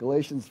 16,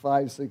 Galatians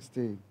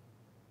 5:16.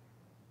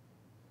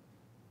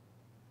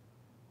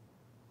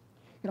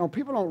 You know,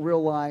 people don't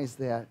realize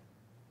that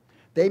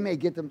they may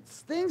get them.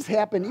 Things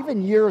happen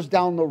even years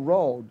down the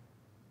road.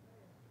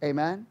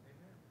 Amen?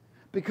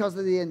 Because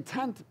of the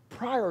intent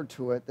prior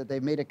to it that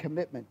they made a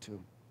commitment to.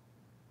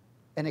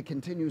 And it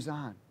continues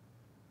on.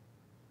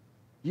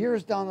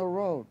 Years down the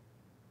road.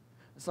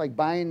 It's like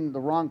buying the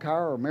wrong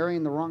car or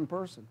marrying the wrong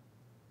person.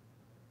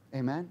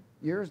 Amen?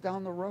 Years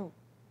down the road.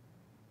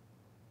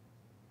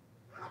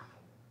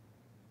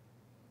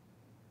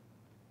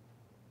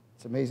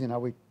 It's amazing how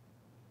we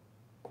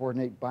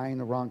coordinate buying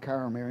the wrong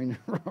car or marrying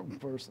the wrong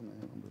person.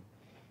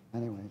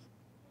 Anyways,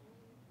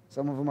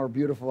 some of them are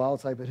beautiful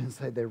outside, but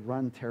inside they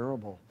run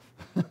terrible.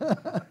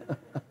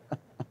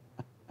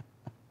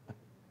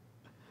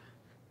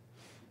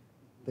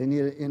 They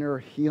need an inner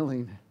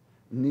healing,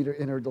 need an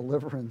inner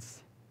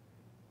deliverance.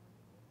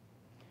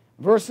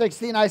 Verse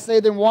 16, I say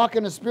then walk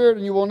in the Spirit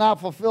and you will not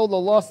fulfill the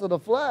lust of the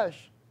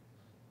flesh.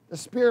 The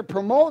Spirit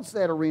promotes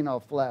that arena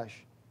of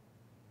flesh.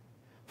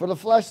 For the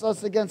flesh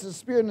lusts against the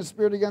Spirit and the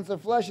Spirit against the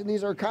flesh, and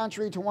these are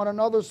contrary to one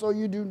another, so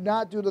you do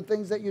not do the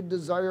things that you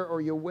desire or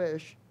you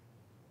wish.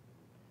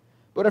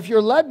 But if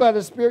you're led by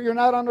the Spirit, you're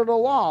not under the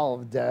law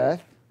of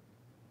death.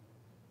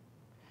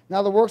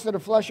 Now the works of the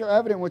flesh are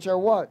evident, which are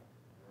what?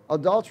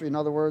 Adultery, in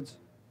other words,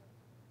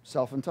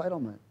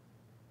 self-entitlement.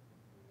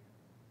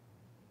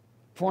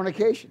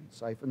 Fornication,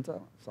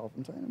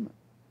 self-entitlement.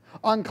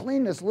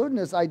 Uncleanness,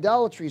 lewdness,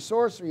 idolatry,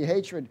 sorcery,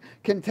 hatred,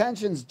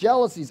 contentions,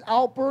 jealousies,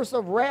 outbursts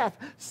of wrath,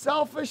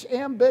 selfish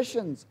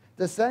ambitions,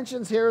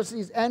 dissensions,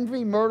 heresies,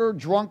 envy, murder,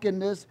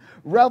 drunkenness,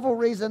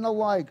 revelries, and the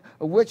like,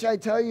 of which I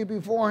tell you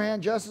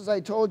beforehand, just as I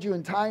told you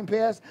in time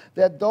past,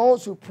 that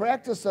those who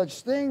practice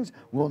such things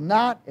will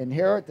not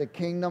inherit the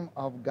kingdom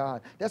of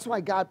God. That's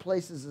why God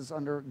places us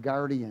under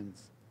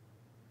guardians.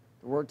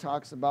 The word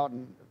talks about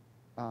in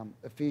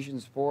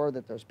Ephesians 4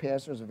 that there's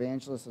pastors,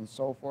 evangelists, and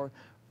so forth,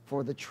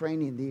 for the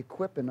training, the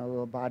equipping of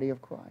the body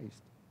of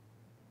Christ.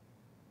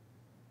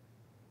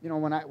 You know,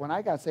 when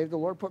I got saved, the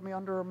Lord put me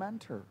under a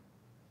mentor.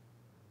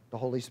 The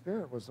Holy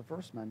Spirit was the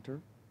first mentor.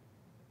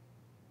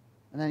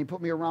 And then he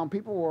put me around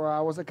people where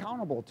I was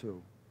accountable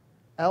to.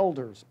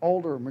 Elders,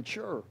 older,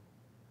 mature.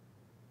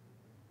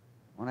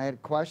 When I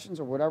had questions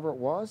or whatever it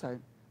was,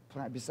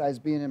 besides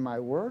being in my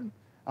word,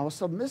 I was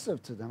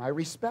submissive to them. I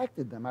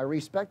respected them. I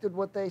respected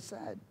what they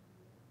said.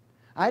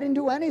 I didn't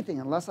do anything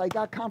unless I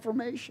got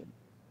confirmation.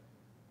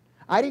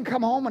 I didn't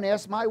come home and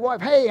ask my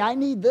wife, hey, I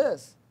need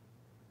this.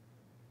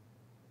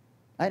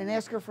 I didn't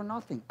ask her for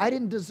nothing. I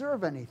didn't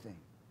deserve anything.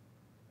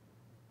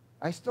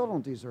 I still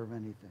don't deserve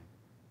anything.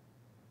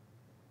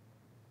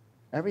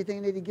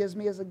 Everything that he gives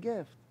me is a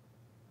gift.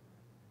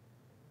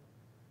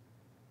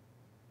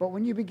 But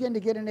when you begin to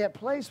get in that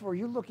place where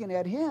you're looking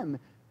at him,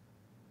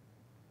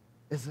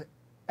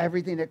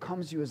 everything that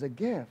comes to you is a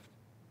gift,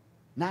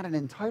 not an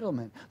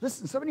entitlement.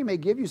 Listen, somebody may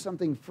give you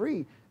something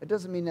free. It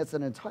doesn't mean that's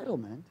an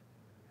entitlement.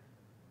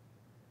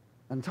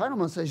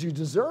 Entitlement says you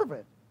deserve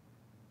it.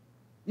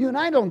 You and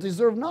I don't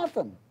deserve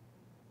nothing.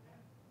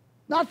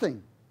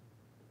 Nothing.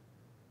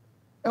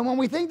 And when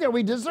we think that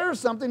we deserve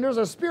something, there's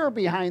a spirit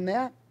behind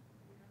that.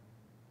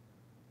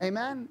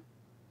 Amen?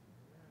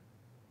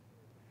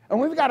 And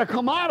we've got to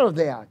come out of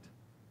that.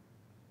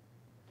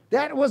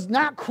 That was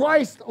not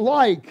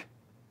Christ-like.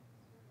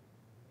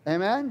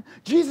 Amen?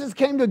 Jesus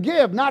came to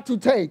give, not to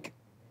take.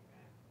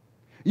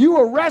 You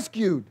were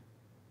rescued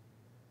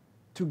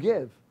to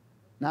give,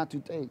 not to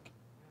take.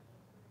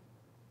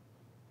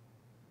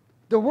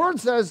 The word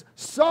says,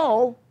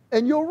 sow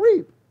and you'll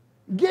reap.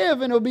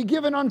 Give and it'll be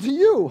given unto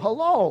you.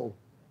 Hello.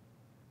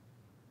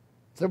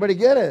 Does everybody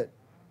get it?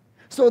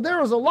 So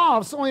there is a law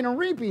of sowing and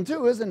reaping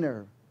too, isn't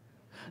there?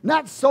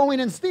 Not sowing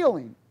and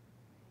stealing.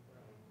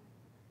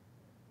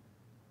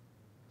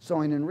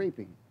 Sowing and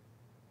reaping.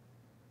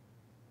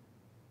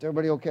 Is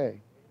everybody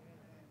okay?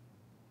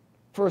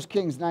 1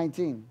 Kings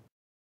 19.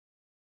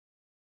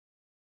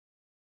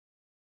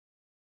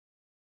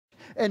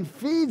 And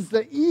feeds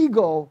the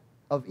ego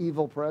of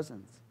evil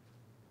presence.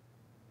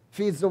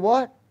 Feeds the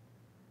what?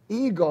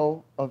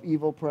 Ego of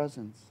evil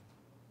presence.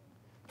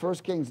 1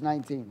 Kings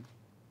 19.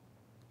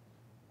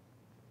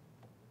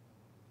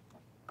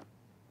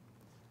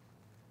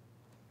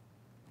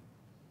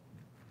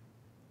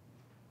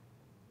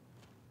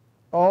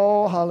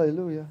 Oh,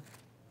 hallelujah.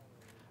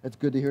 It's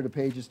good to hear the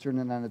pages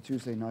turning on a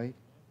Tuesday night.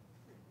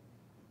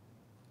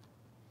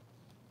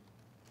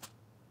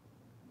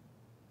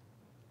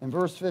 In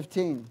verse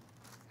 15.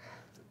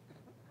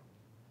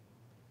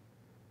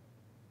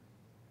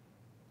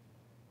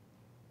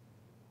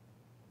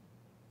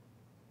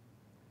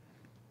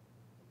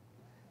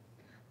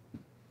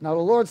 Now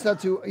the Lord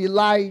said to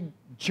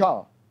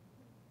Elijah,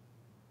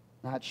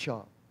 not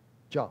Shah,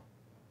 Jah.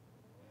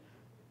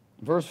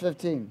 Verse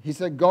 15, he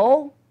said,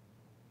 go.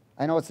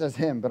 I know it says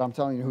him, but I'm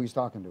telling you who he's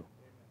talking to.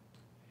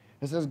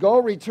 It says, go,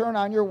 return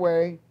on your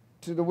way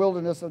to the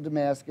wilderness of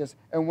Damascus,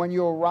 and when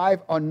you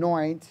arrive,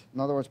 anoint, in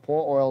other words,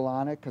 pour oil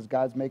on it, because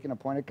God's making a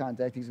point of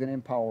contact. He's going to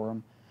empower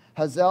him.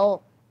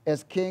 Hazael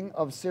as king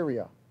of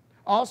Syria.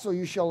 Also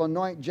you shall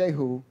anoint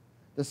Jehu,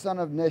 the son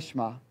of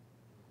Nishma,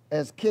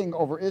 as king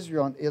over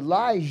Israel, and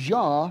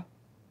Elijah,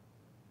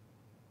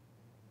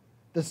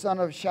 the son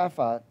of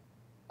Shaphat,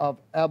 of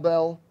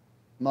Abel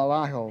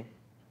Malaho,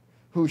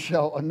 who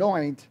shall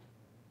anoint,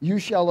 you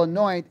shall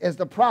anoint as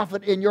the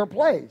prophet in your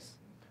place.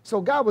 So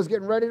God was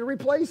getting ready to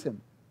replace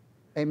him.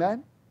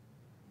 Amen?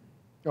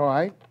 All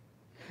right.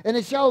 And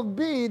it shall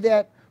be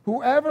that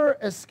whoever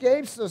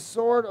escapes the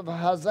sword of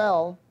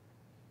Hazael,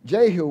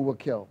 Jehu will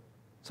kill.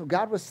 So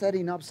God was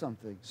setting up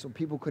something so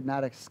people could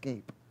not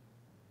escape.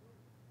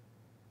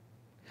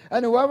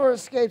 And whoever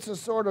escapes the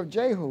sword of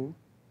Jehu,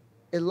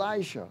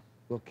 Elisha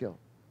will kill.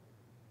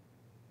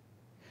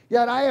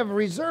 Yet I have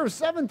reserved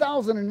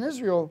 7,000 in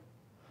Israel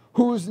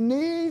whose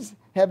knees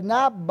have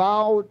not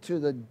bowed to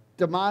the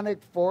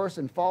demonic force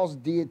and false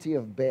deity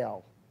of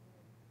Baal.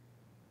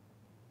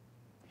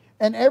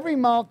 And every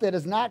mouth that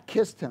has not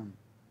kissed him.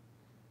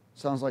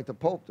 Sounds like the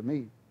Pope to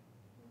me.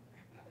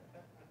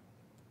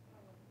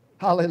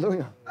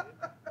 Hallelujah.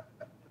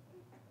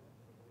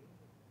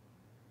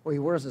 Well, he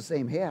wears the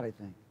same hat, I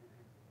think.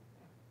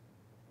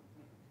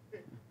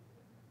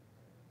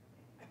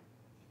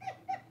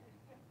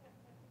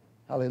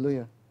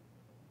 Hallelujah.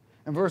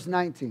 And verse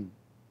 19.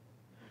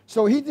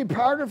 So he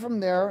departed from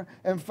there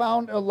and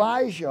found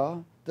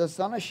Elijah, the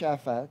son of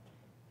Shaphat,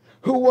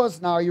 who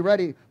was, now are you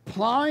ready,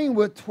 plowing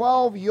with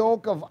 12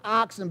 yoke of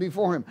oxen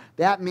before him.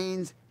 That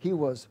means he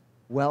was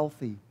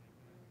wealthy.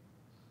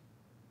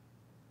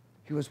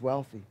 He was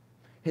wealthy.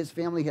 His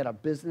family had a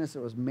business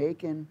that was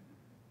making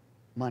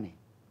money.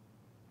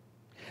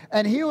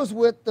 And he was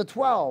with the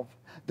 12.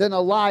 Then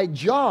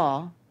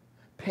Elijah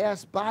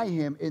passed by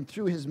him and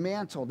threw his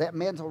mantle. That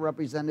mantle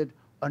represented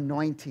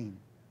anointing.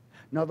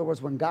 In other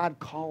words, when God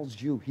calls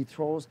you, he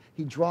draws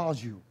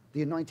you.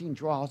 The anointing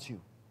draws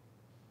you.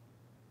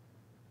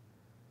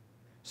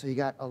 So you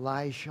got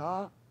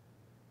Elijah,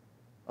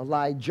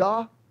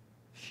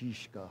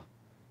 Shishka.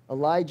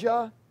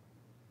 Elijah,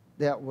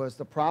 that was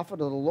the prophet of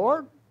the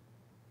Lord,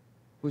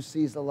 who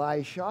sees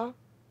Elisha.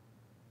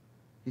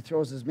 He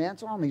throws his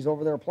mantle on him. He's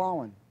over there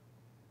plowing.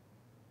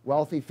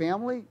 Wealthy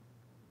family,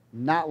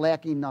 not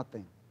lacking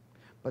nothing.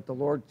 But the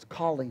Lord's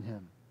calling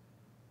him.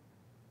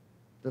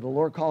 Did the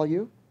Lord call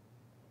you?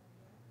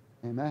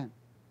 Amen.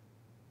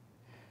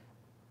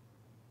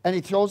 And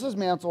he throws his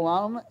mantle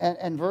on him,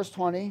 and verse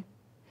 20,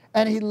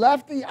 and he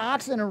left the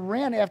oxen and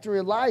ran after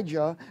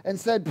Elijah and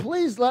said,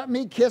 please let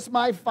me kiss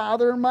my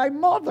father and my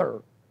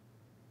mother.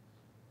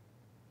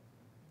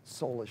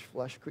 Soulish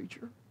flesh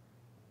creature.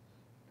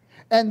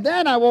 And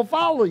then I will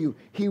follow you.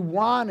 He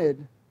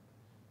wanted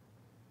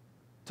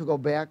to go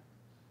back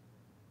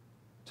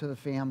to the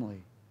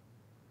family.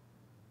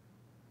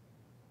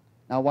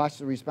 Now watch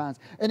the response.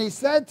 And he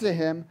said to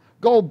him,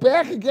 go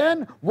back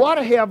again? What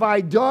have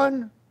I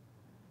done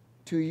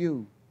to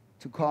you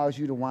to cause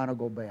you to want to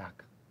go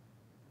back?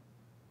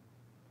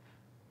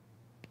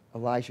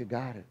 Elijah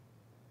got it.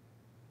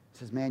 He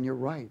says, man, you're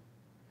right.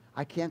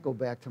 I can't go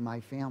back to my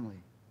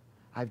family.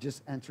 I've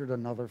just entered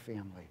another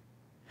family.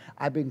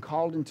 I've been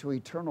called into an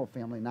eternal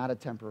family, not a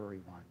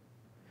temporary one.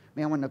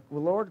 Man, when the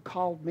Lord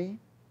called me,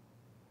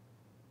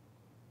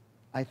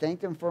 I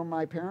thanked him for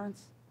my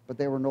parents, but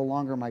they were no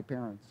longer my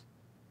parents.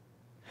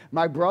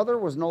 My brother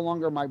was no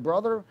longer my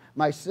brother.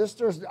 My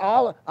sisters,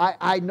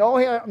 I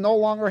no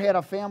longer had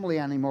a family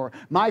anymore.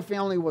 My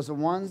family was the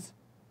ones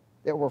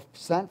that were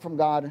sent from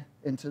God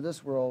into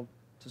this world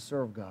to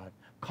serve God.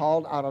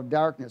 Called out of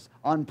darkness,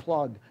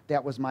 unplugged.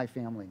 That was my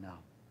family now.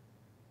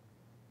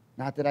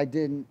 Not that I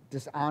didn't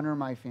dishonor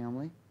my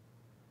family,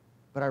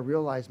 but I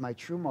realized my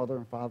true mother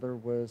and father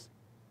was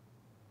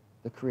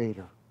the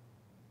Creator.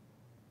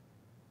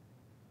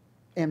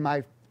 And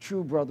my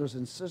true brothers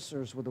and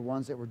sisters were the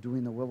ones that were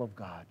doing the will of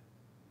God.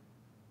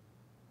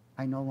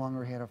 I no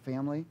longer had a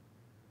family,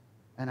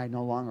 and I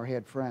no longer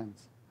had friends.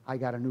 I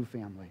got a new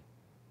family.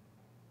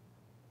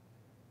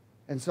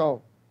 And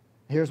so,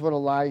 here's what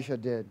Elijah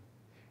did.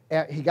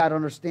 He got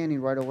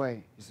understanding right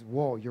away. He said,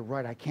 whoa, you're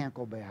right, I can't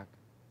go back.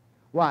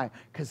 Why?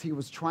 Because he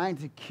was trying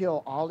to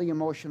kill all the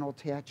emotional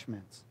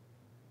attachments.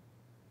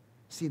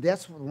 See,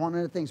 that's one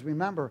of the things.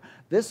 Remember,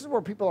 this is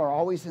where people are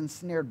always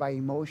ensnared by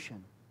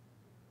emotion.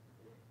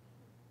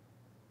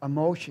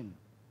 Emotion.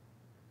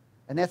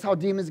 And that's how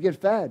demons get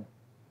fed,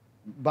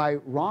 by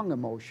wrong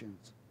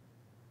emotions.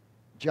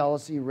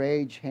 Jealousy,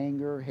 rage,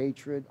 anger,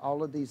 hatred,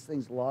 all of these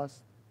things,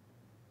 lust.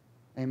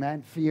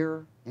 Amen?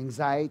 Fear,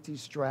 anxiety,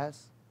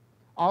 stress.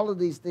 All of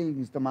these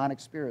things demonic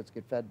spirits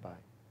get fed by.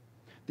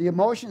 The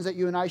emotions that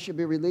you and I should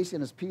be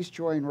releasing is peace,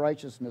 joy, and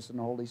righteousness in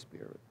the Holy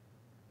Spirit.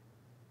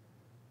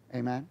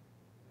 Amen?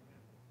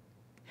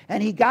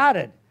 And he got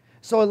it.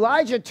 So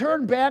Elijah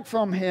turned back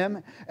from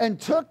him and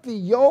took the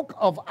yoke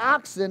of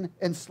oxen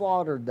and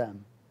slaughtered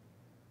them.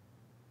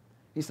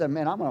 He said,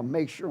 man, I'm going to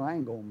make sure I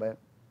ain't going back.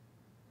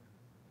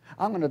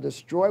 I'm going to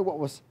destroy what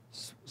was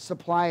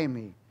supplying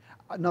me.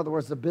 In other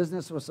words, the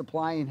business was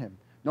supplying him.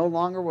 No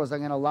longer was I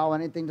going to allow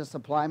anything to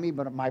supply me,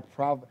 but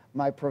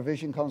my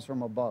provision comes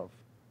from above.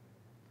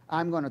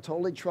 I'm going to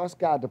totally trust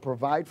God to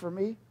provide for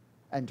me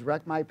and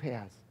direct my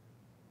path.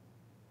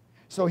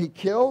 So he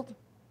killed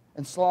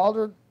and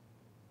slaughtered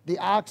the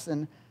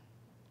oxen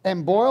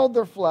and boiled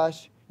their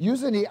flesh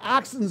using the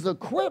oxen's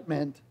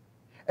equipment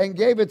and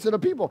gave it to the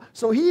people.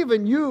 So he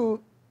even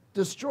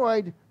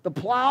destroyed the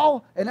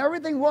plow and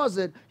everything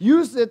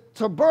used it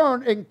to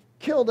burn and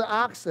kill the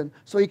oxen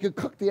so he could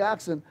cook the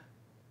oxen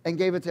and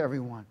gave it to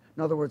everyone.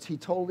 In other words, he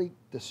totally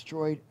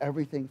destroyed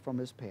everything from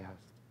his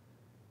past.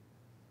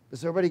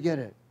 Does everybody get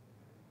it?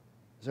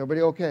 Is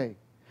everybody okay?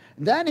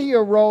 And then he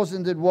arose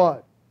and did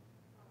what?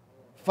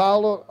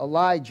 Followed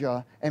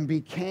Elijah and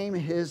became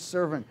his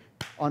servant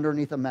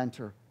underneath a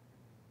mentor.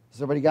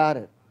 Has everybody got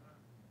it?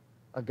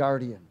 A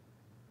guardian.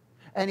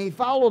 And he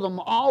followed him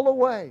all the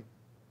way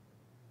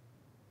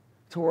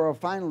to where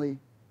finally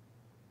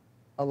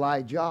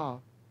Elijah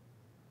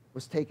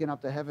was taken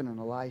up to heaven and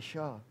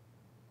Elisha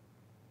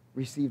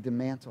received a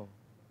mantle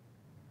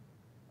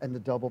and the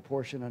double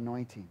portion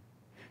anointing.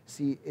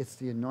 See, it's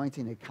the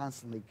anointing that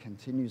constantly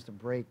continues to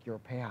break your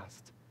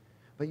past.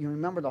 But you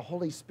remember the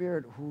Holy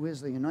Spirit, who is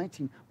the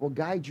anointing, will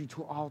guide you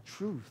to all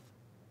truth.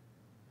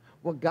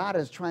 What God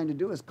is trying to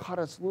do is cut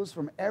us loose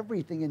from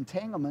everything,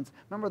 entanglements.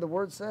 Remember, the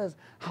word says,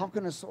 how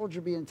can a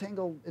soldier be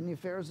entangled in the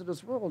affairs of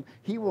this world?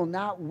 He will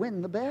not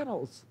win the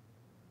battles.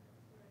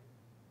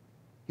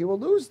 He will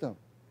lose them.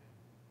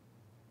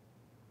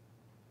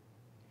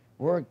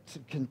 We're to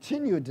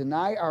continue to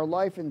deny our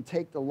life and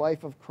take the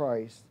life of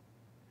Christ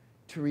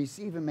to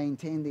receive and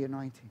maintain the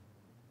anointing.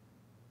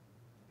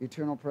 The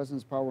eternal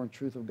presence, power, and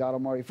truth of God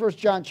Almighty. 1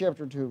 John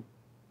chapter 2.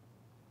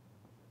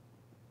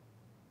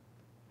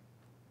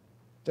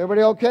 Is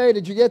everybody okay?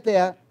 Did you get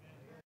that?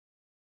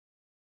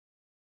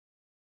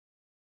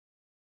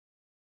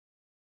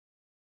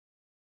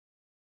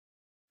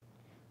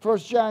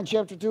 First John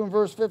chapter 2 and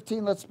verse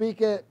 15. Let's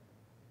speak it.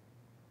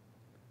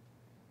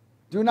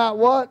 Do not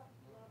what?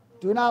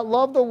 Do not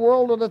love the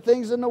world or the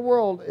things in the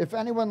world. If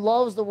anyone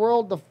loves the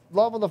world, the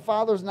love of the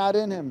Father is not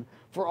in him.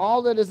 For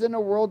all that is in the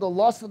world, the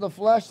lust of the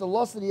flesh, the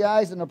lust of the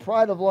eyes, and the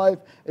pride of life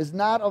is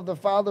not of the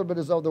Father, but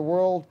is of the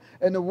world.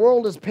 And the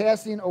world is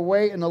passing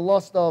away in the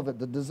lust of it,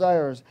 the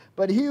desires.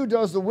 But he who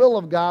does the will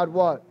of God,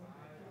 what?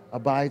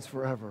 Abides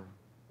forever.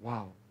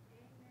 Wow.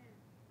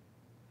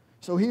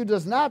 So he who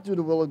does not do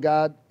the will of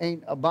God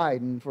ain't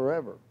abiding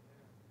forever.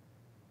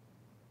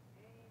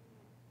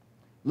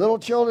 Little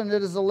children,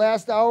 it is the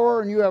last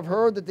hour, and you have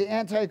heard that the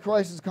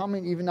Antichrist is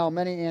coming. Even now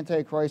many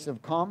Antichrists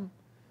have come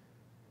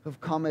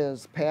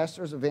as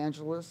pastors,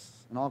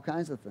 evangelists, and all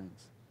kinds of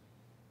things.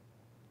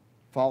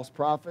 False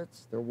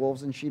prophets, they're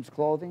wolves in sheep's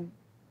clothing.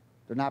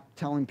 They're not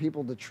telling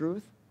people the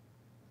truth.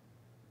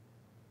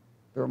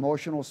 They're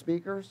emotional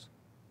speakers.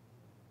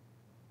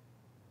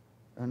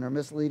 And they're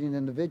misleading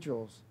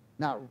individuals,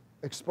 not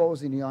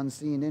exposing the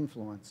unseen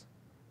influence.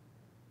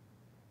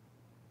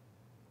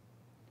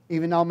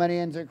 Even now many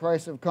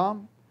antichrists have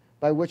come,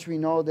 by which we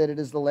know that it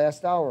is the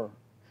last hour.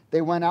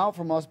 They went out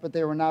from us, but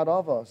they were not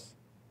of us.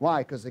 Why?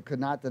 Because they could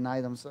not deny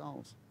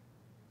themselves.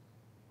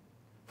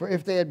 For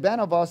if they had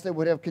been of us, they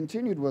would have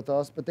continued with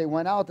us, but they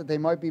went out that they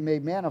might be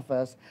made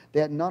manifest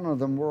that none of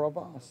them were of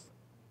us.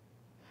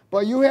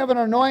 But you have an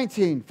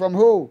anointing from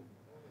who?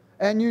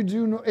 And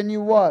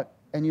you what?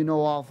 and you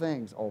know all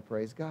things. Oh,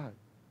 praise God.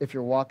 If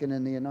you're walking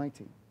in the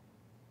anointing.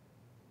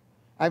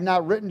 I've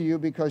not written to you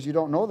because you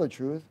don't know the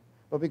truth,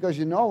 but because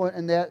you know it,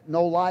 and that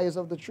no lie is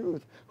of the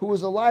truth. Who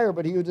is a liar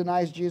but he who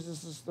denies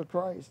Jesus is the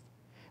Christ?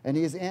 And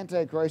he is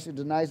Antichrist who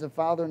denies the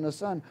Father and the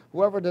Son.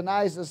 Whoever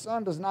denies the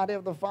Son does not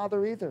have the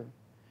Father either.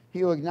 He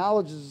who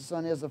acknowledges the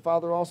Son has the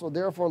Father also.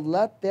 Therefore,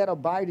 let that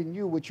abide in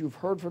you which you've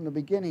heard from the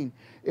beginning.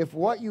 If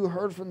what you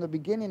heard from the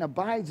beginning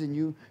abides in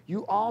you,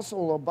 you also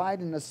will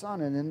abide in the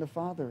Son and in the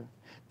Father.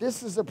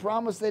 This is the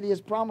promise that he has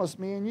promised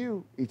me and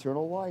you,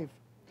 eternal life.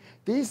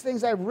 These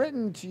things I've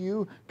written to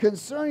you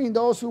concerning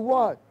those who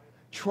what?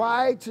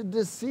 Try to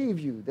deceive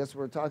you. That's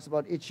where it talks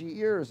about itchy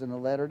ears in the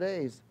latter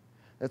days.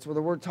 That's where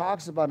the word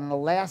talks about in the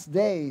last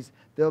days,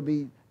 there'll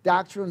be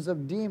doctrines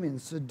of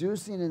demons,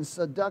 seducing and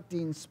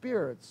seducting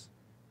spirits.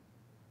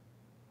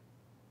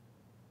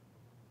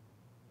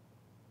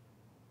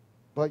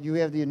 But you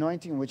have the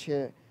anointing which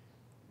the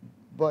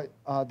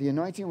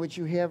anointing which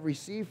you have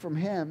received from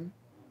him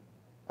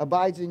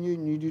abides in you,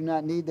 and you do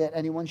not need that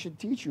anyone should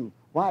teach you.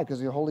 Why? Because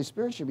the Holy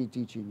Spirit should be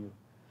teaching you.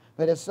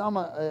 But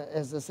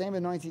as the same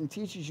anointing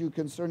teaches you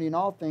concerning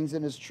all things,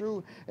 and is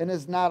true and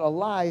is not a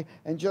lie,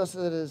 and just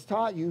as it has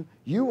taught you,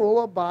 you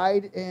will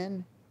abide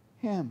in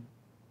him.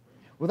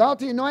 Without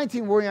the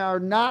anointing, we are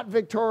not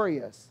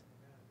victorious.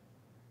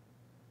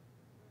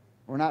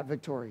 We're not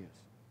victorious.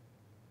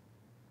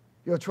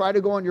 You'll try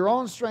to go in your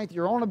own strength,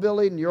 your own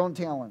ability, and your own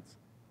talents.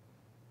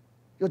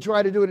 You'll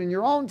try to do it in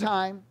your own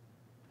time.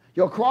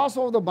 You'll cross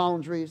over the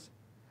boundaries,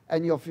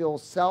 and you'll feel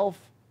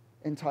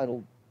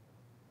self-entitled.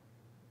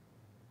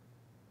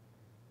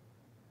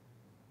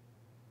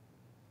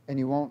 And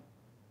you won't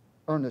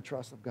earn the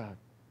trust of God.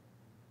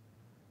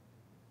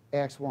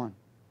 Acts 1.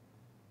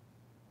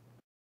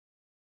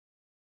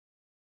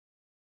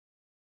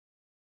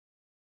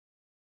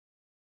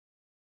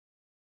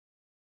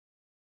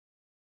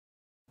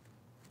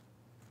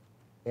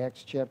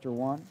 Acts chapter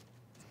 1.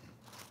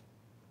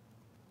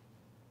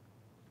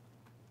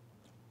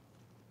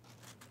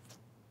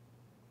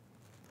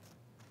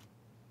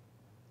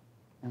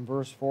 And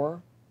verse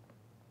 4.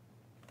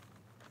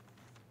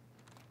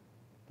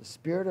 The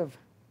spirit of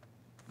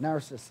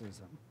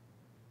narcissism.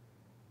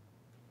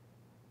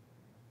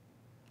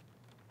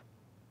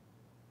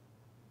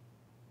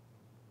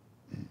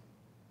 Is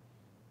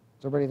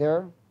everybody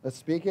there? Let's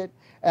speak it.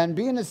 And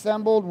being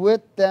assembled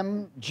with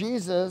them,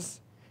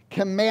 Jesus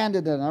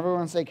commanded them.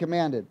 Everyone say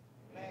commanded.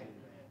 Commanded.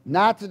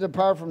 Not to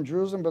depart from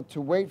Jerusalem, but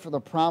to wait for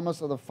the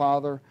promise of the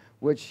Father,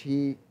 which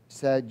he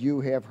said, you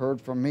have heard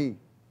from me.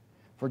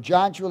 For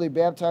John truly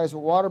baptized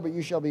with water, but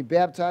you shall be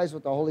baptized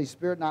with the Holy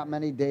Spirit not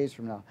many days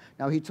from now.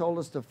 Now he told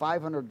us to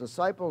 500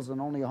 disciples,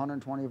 and only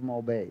 120 of them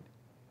obeyed.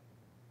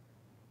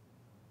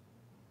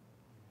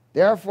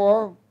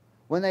 Therefore,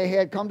 when they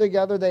had come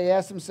together, they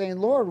asked him, saying,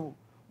 Lord,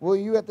 will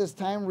you at this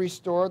time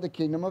restore the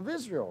kingdom of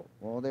Israel?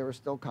 Well, they were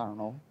still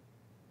carnal.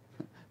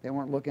 They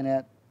weren't looking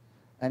at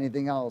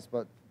anything else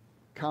but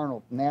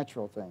carnal,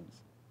 natural things.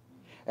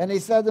 And he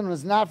said to them,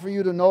 it's not for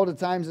you to know the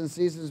times and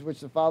seasons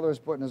which the Father has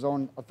put in his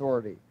own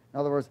authority. In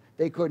other words,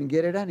 they couldn't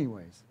get it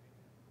anyways.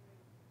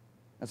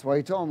 That's why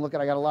he told them, look,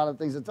 I got a lot of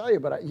things to tell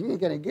you, but you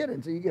ain't going to get it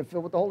until you get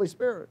filled with the Holy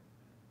Spirit.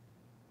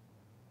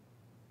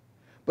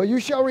 But you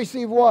shall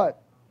receive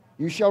what?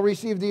 You shall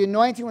receive the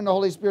anointing when the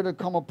Holy Spirit will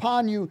come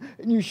upon you,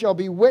 and you shall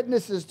be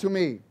witnesses to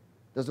me.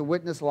 Does a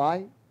witness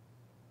lie?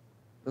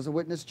 Does a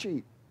witness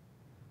cheat?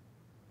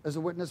 Does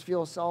a witness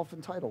feel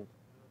self-entitled?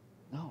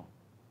 No.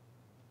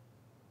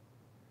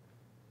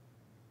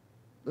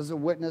 Does a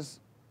witness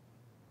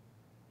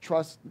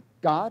trust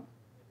God?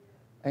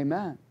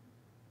 Amen.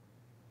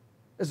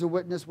 Is a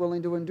witness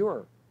willing to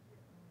endure?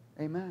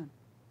 Amen.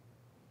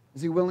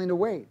 Is he willing to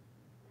wait?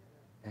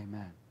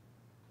 Amen.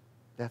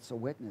 That's a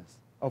witness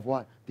of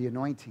what? The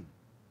anointing.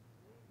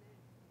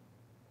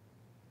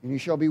 And you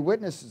shall be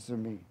witnesses to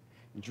me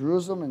in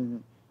Jerusalem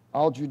and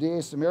all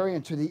Judea, Samaria,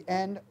 and to the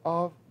end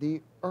of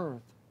the earth.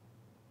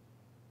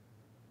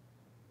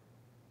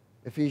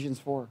 Ephesians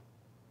 4.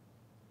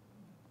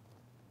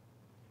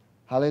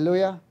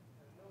 Hallelujah.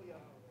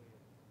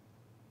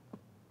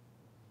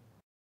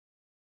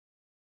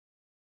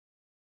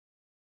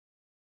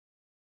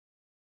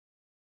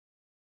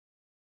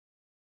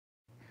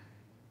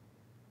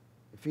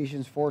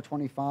 Ephesians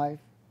 4:25.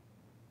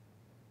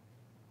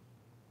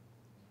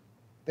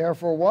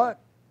 Therefore what?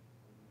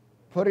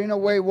 Putting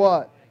away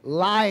what?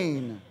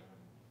 Lying.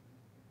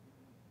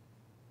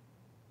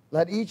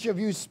 Let each of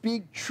you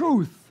speak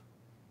truth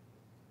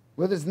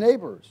with his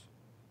neighbors.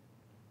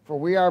 For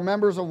we are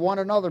members of one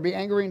another. Be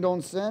angry and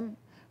don't sin,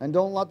 and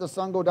don't let the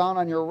sun go down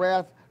on your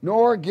wrath,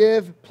 nor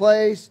give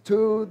place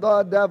to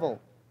the devil.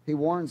 He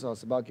warns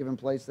us about giving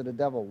place to the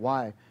devil.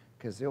 Why?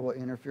 Because it will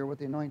interfere with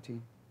the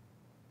anointing.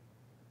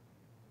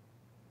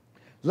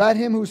 Let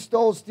him who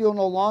stole steal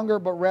no longer,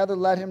 but rather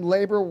let him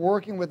labor,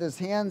 working with his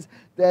hands,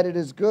 that it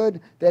is good,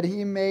 that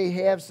he may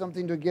have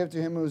something to give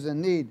to him who is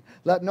in need.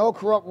 Let no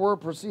corrupt word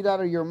proceed out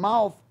of your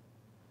mouth,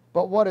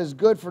 but what is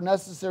good for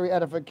necessary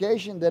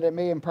edification, that it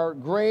may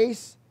impart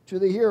grace to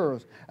the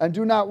hearers. And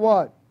do not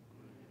what?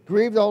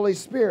 Grieve the Holy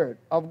Spirit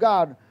of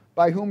God,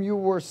 by whom you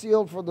were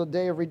sealed for the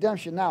day of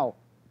redemption. Now,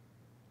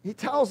 he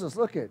tells us,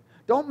 look it,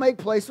 don't make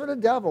place for the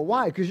devil.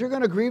 Why? Because you're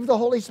going to grieve the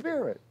Holy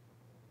Spirit.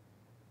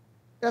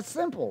 That's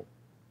simple.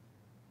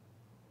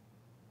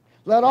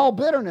 Let all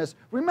bitterness.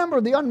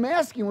 Remember, the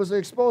unmasking was to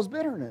expose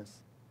bitterness.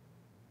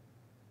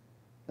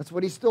 That's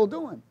what he's still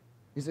doing.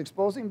 He's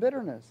exposing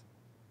bitterness,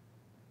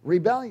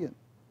 rebellion.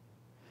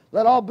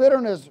 Let all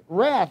bitterness,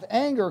 wrath,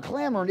 anger,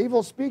 clamor, and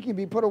evil speaking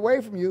be put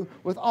away from you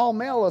with all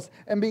malice,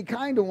 and be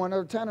kind to one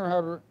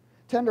another,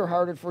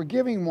 tenderhearted,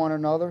 forgiving one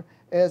another,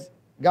 as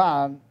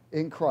God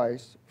in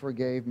Christ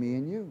forgave me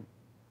and you.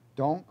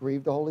 Don't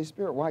grieve the Holy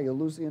Spirit. Why? You'll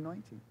lose the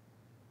anointing.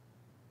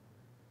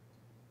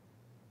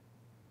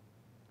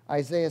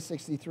 Isaiah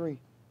 63.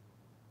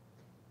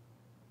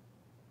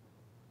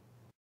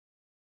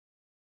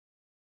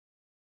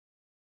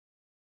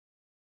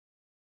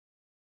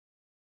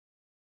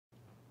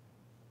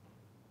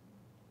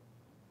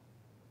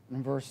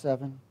 In verse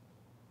 7.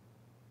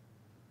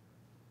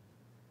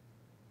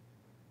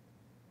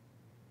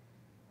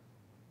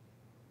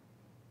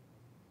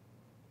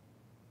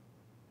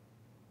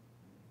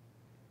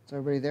 Is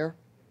everybody there?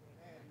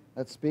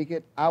 Let's speak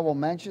it. I will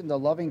mention the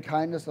loving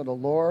kindness of the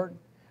Lord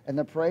and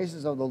the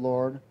praises of the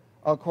Lord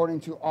according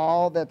to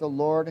all that the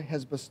Lord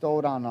has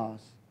bestowed on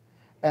us,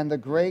 and the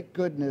great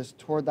goodness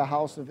toward the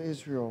house of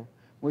Israel,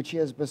 which he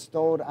has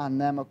bestowed on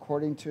them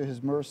according to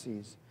his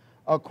mercies,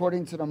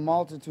 according to the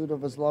multitude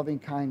of his loving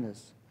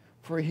kindness.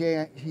 For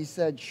he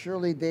said,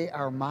 surely they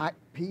are my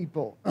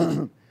people,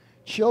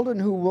 children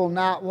who will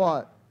not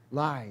what?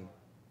 Lie.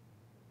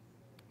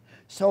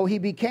 So he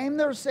became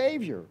their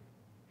Savior.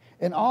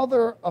 In all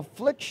their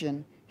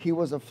affliction he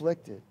was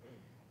afflicted,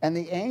 and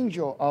the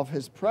angel of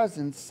his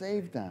presence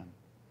saved them.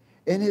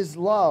 In his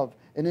love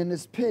and in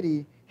his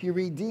pity he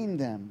redeemed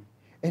them,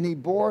 and he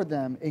bore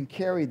them and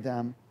carried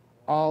them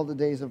all the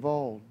days of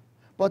old.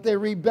 But they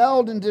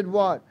rebelled and did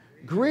what?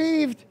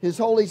 Grieved his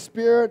Holy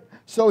Spirit.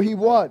 So he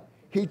what?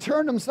 He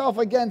turned himself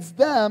against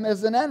them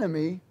as an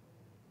enemy,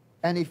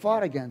 and he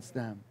fought against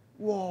them.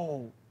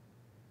 Whoa.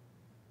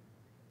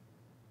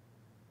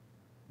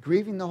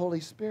 Grieving the Holy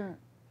Spirit.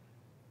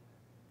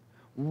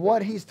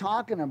 What he's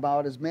talking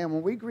about is, man,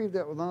 when we grieve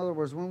that, in other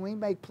words, when we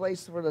make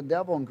place for the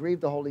devil and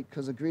grieve the Holy,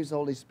 because it grieves the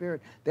Holy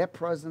Spirit, that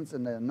presence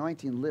and the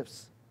anointing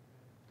lifts.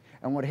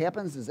 And what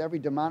happens is every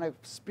demonic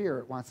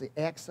spirit wants to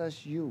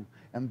access you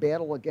and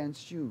battle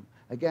against you.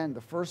 Again,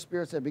 the first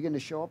spirits that begin to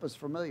show up is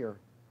familiar.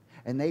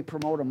 And they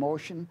promote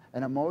emotion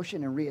and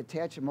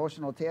reattach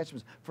emotional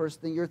attachments.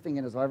 First thing you're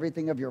thinking is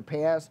everything of your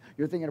past.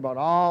 You're thinking about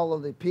all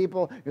of the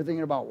people. You're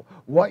thinking about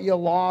what you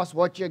lost,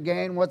 what you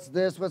gained, what's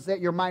this, what's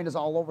that. Your mind is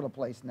all over the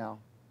place now.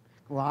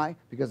 Why?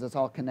 Because it's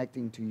all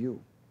connecting to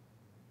you.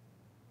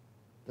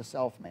 The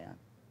self-man.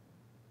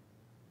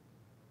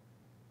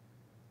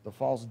 The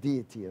false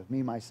deity of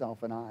me,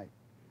 myself, and I.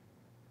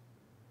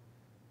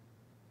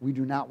 We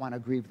do not want to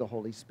grieve the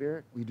Holy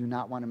Spirit. We do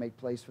not want to make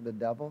place for the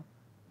devil.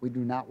 We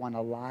do not want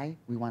to lie.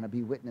 We want to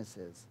be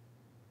witnesses.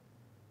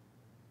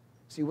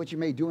 See, what you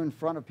may do in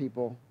front of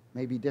people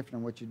may be different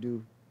than what you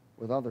do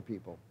with other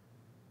people.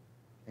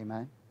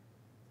 Amen?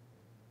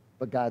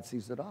 But God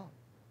sees it all.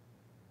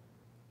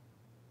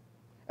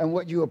 And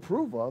what you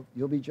approve of,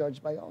 you'll be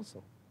judged by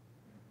also.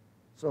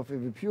 So if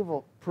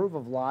you approve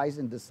of lies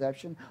and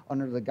deception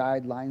under the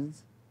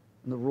guidelines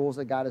and the rules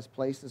that God has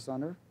placed us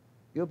under,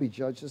 you'll be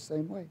judged the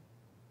same way.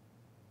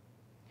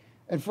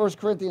 In 1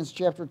 Corinthians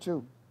chapter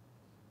 2.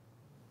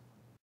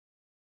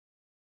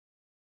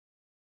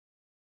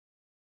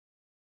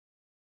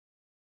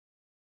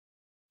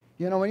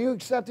 You know, when you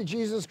accepted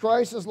Jesus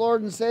Christ as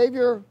Lord and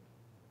Savior,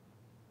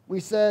 we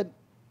said,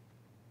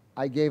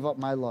 I gave up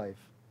my life.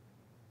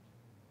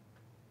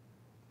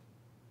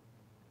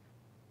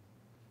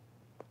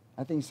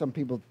 I think some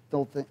people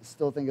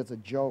still think it's a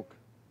joke.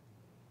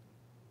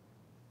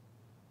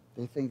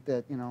 They think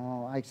that, you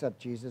know, oh, I accept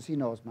Jesus. He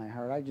knows my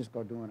heart. I just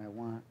go do what I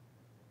want.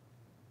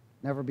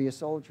 Never be a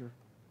soldier.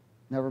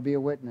 Never be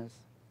a witness.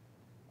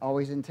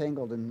 Always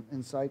entangled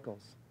in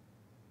cycles.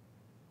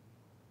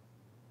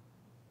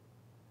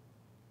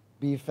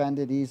 Be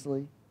offended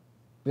easily.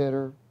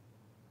 Bitter.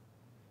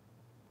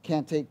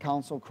 Can't take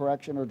counsel,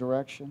 correction, or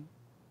direction.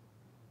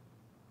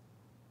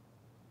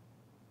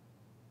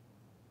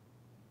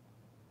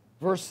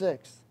 Verse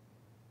 6.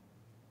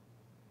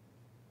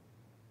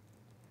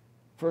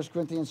 1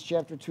 Corinthians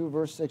chapter 2,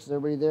 verse 6. Is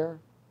everybody there?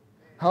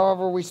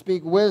 However, we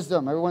speak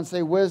wisdom. Everyone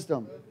say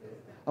wisdom.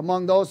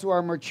 Among those who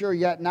are mature,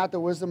 yet not the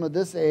wisdom of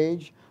this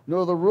age,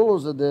 nor the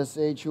rulers of this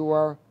age who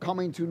are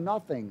coming to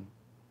nothing.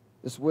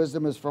 This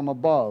wisdom is from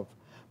above.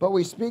 But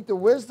we speak the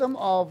wisdom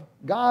of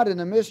God in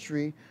a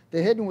mystery,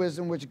 the hidden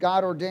wisdom which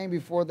God ordained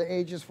before the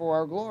ages for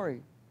our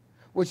glory,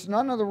 which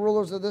none of the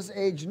rulers of this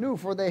age knew,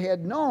 for they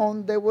had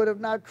known they would have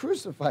not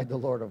crucified the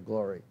Lord of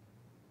glory.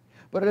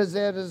 But as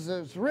it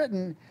is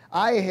written,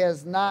 eye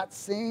has not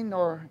seen,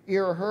 nor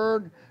ear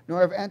heard, nor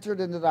have entered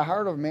into the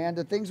heart of man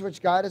the things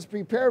which God has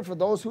prepared for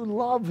those who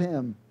love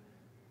him.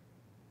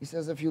 He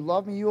says, if you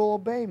love me, you will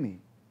obey me.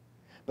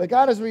 But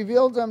God has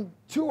revealed them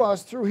to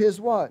us through his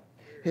what?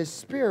 his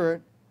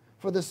Spirit,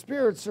 for the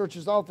Spirit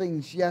searches all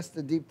things, yes,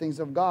 the deep things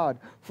of God.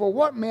 For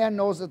what man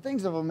knows the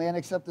things of a man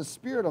except the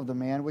Spirit of the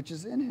man which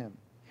is in him?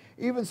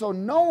 Even so,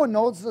 no one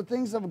knows the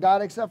things of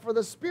God except for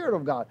the Spirit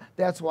of God.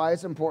 That's why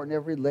it's important to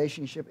have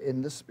relationship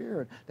in the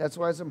Spirit. That's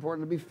why it's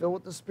important to be filled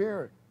with the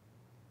Spirit.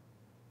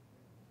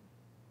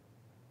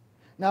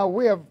 Now,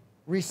 we have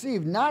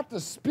received not the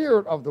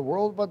spirit of the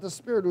world, but the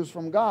Spirit who is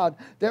from God,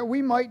 that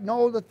we might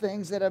know the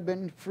things that have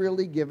been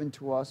freely given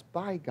to us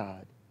by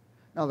God.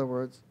 In other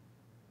words,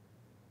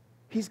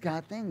 he's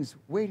got things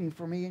waiting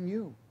for me and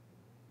you.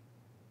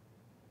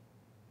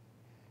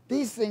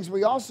 These things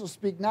we also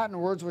speak not in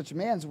words which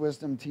man's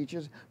wisdom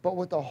teaches, but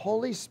what the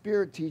Holy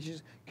Spirit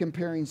teaches,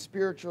 comparing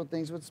spiritual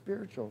things with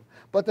spiritual.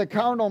 But the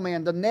carnal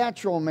man, the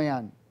natural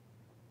man,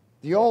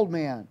 the old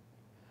man,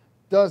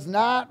 does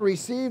not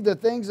receive the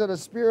things of the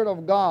Spirit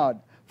of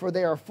God, for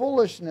they are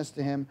foolishness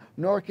to him,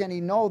 nor can he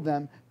know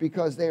them,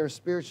 because they are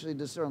spiritually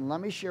discerned.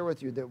 Let me share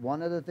with you that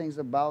one of the things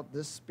about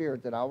this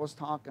Spirit that I was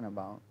talking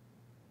about,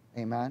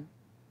 amen,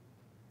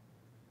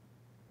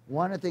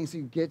 one of the things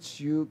he gets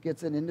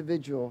an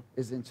individual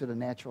is into the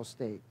natural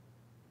state.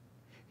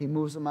 He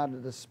moves them out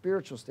of the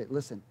spiritual state.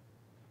 Listen.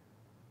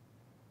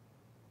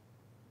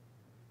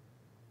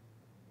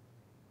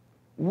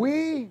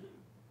 We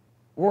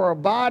were a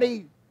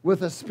body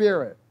with a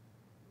spirit.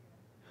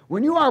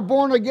 When you are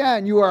born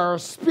again, you are a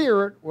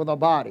spirit with a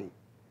body.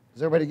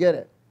 Does everybody get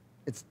it?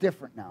 It's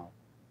different now.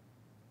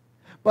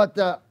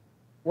 But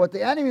what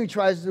the enemy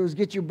tries to do is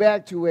get you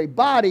back to a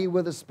body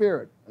with a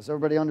spirit. Does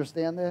everybody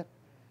understand that?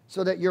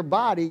 So that your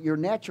body, your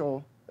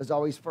natural, is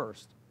always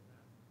first,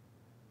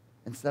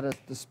 instead of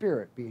the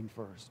spirit being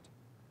first.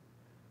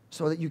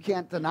 So that you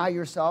can't deny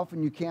yourself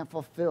and you can't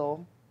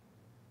fulfill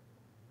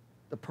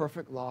the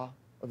perfect law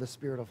of the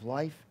Spirit of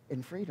life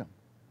and freedom.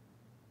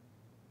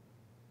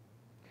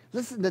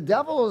 Listen, the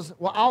devil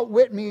will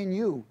outwit me and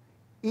you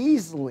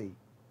easily.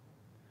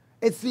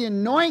 It's the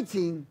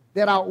anointing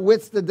that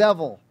outwits the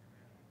devil.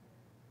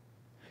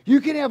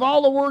 You can have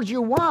all the words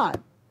you want,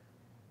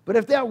 but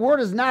if that word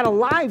is not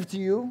alive to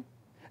you,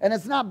 and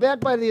it's not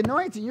backed by the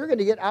anointing, you're going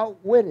to get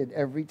outwitted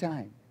every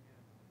time.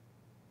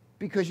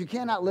 Because you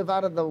cannot live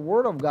out of the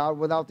Word of God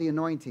without the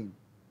anointing.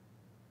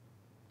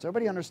 Does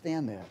everybody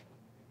understand that?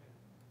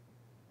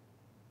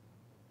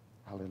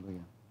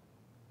 Hallelujah.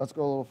 Let's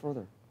go a little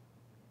further.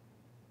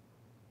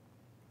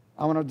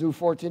 I want to do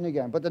 14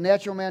 again. But the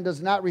natural man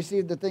does not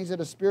receive the things of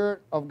the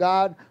Spirit of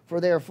God, for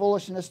they are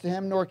foolishness to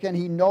him, nor can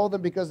he know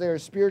them because they are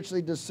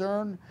spiritually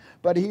discerned.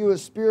 But he who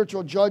is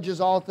spiritual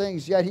judges all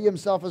things, yet he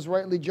himself is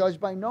rightly judged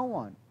by no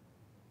one.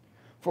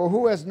 For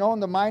who has known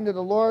the mind of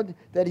the Lord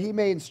that he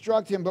may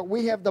instruct him? But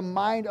we have the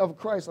mind of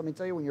Christ. Let me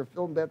tell you, when you're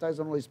filled and baptized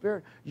in the Holy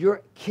Spirit,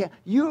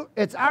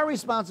 it's our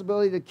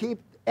responsibility to keep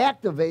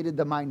activated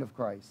the mind of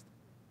Christ.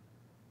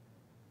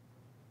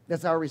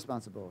 That's our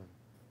responsibility.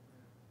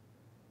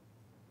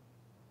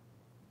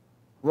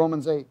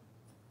 Romans 8,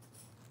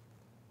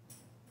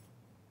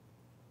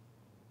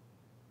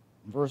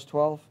 verse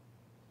 12.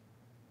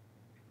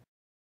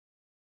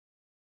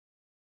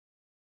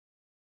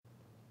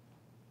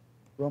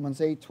 Romans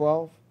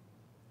 8:12.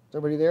 Is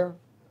everybody there?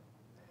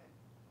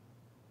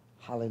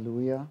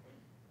 Hallelujah.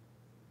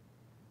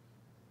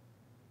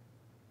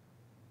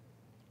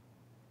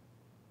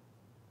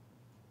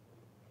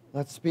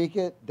 Let's speak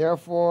it.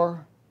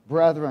 Therefore,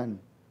 brethren,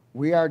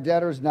 we are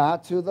debtors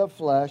not to the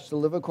flesh, to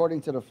live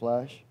according to the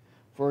flesh.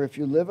 For if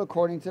you live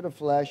according to the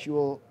flesh, you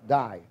will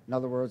die. In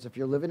other words, if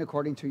you're living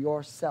according to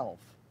yourself,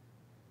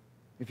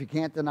 if you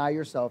can't deny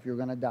yourself, you're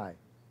going to die.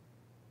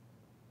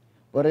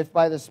 But if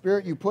by the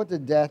Spirit you put to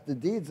death the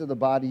deeds of the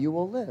body, you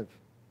will live.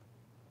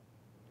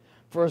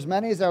 For as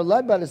many as are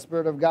led by the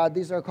Spirit of God,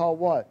 these are called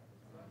what?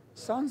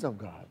 Sons of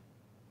God.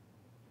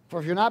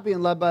 For if you're not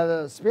being led by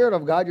the Spirit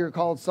of God, you're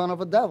called son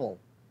of a devil.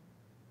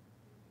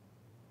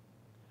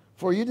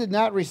 For you did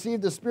not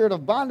receive the spirit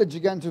of bondage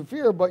again to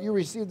fear, but you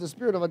received the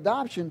Spirit of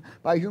adoption,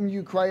 by whom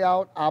you cry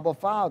out, Abba,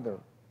 Father,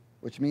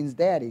 which means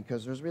daddy,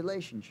 because there's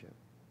relationship.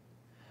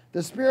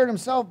 The Spirit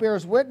himself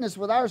bears witness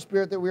with our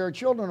spirit that we are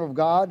children of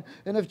God,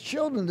 and if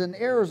children, then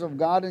heirs of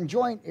God, and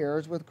joint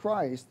heirs with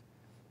Christ,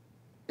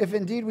 if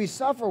indeed we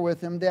suffer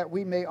with him, that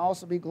we may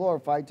also be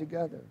glorified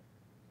together.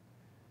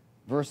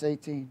 Verse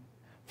 18.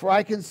 For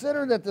I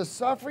consider that the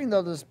suffering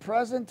of this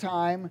present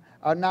time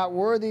are not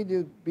worthy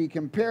to be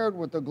compared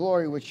with the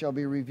glory which shall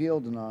be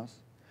revealed in us.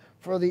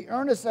 For the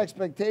earnest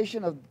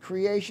expectation of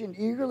creation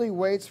eagerly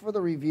waits for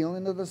the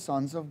revealing of the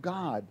sons of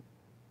God.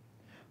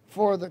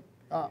 For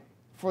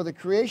the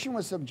creation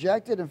was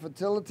subjected in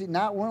fertility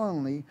not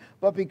willingly,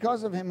 but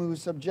because of him who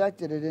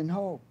subjected it in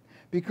hope.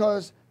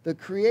 Because the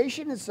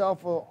creation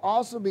itself will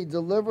also be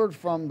delivered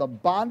from the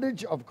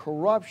bondage of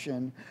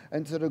corruption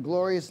into the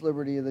glorious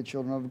liberty of the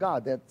children of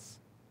God. That's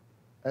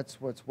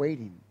what's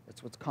waiting.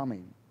 That's what's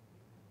coming.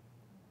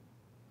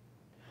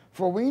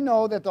 For we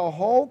know that the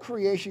whole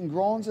creation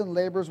groans and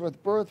labors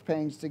with birth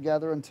pangs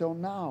together until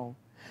now.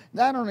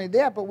 Not only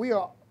that, but we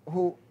are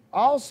who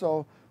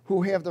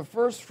who have the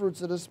first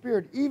fruits of the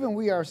Spirit, even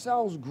we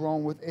ourselves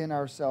groan within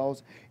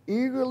ourselves,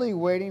 eagerly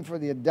waiting for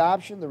the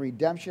adoption, the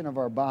redemption of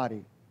our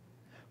body.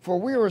 For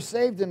we were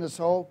saved in this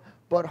hope,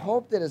 but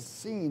hope that is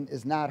seen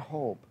is not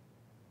hope.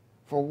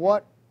 For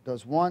what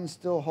does one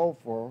still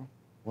hope for?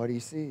 What he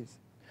sees.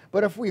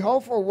 But if we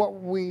hope for what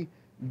we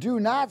do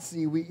not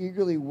see, we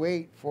eagerly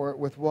wait for it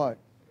with what?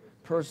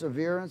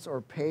 Perseverance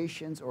or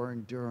patience or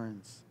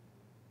endurance.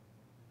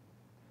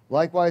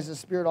 Likewise, the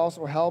Spirit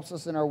also helps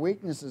us in our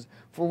weaknesses,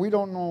 for we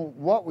don't know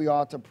what we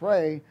ought to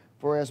pray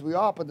for as we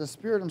ought, but the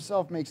Spirit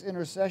himself makes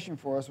intercession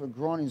for us with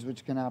groanings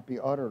which cannot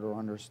be uttered or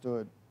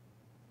understood.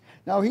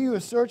 Now he who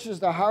searches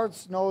the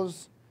hearts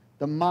knows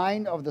the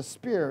mind of the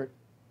Spirit,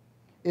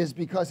 is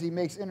because he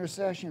makes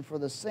intercession for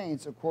the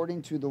saints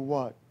according to the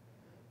what?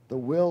 The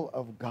will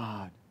of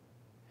God.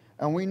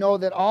 And we know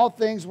that all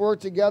things work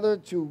together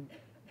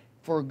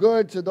for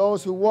good to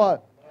those who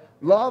what?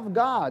 Love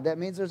God. That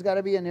means there's got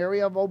to be an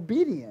area of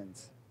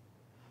obedience.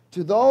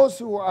 To those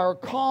who are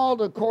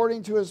called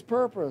according to his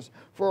purpose,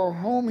 for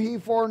whom he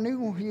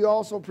foreknew, he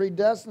also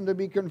predestined to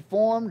be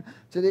conformed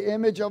to the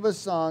image of his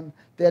Son,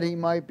 that he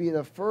might be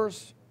the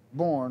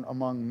firstborn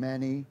among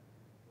many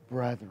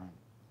brethren.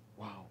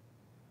 Wow.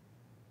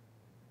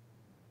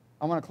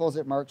 I want to close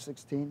at Mark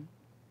 16.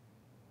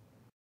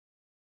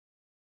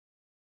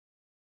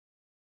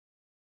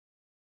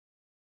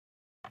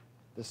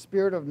 The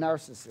spirit of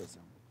narcissism,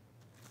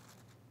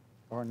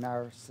 or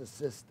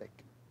narcissistic.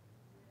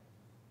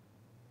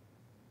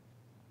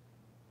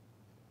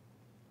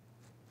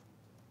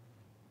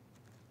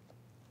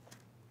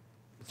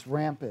 It's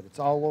rampant. It's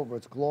all over.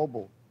 It's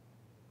global.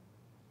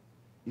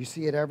 You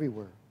see it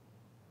everywhere.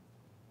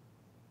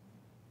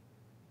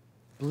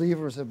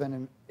 Believers have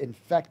been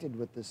infected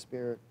with this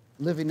spirit,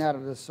 living out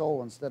of the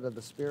soul instead of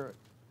the spirit,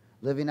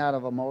 living out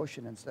of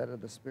emotion instead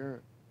of the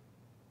spirit.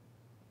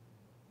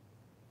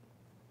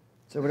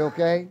 Is everybody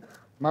okay?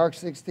 Mark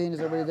 16, is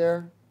everybody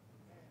there?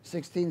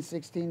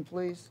 16:16,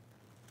 please.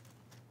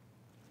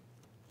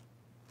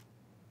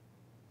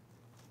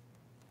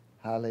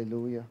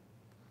 Hallelujah.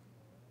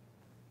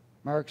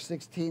 Mark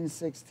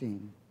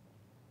 16:16.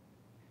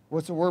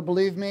 What's the word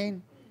believe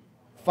mean?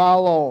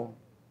 Follow.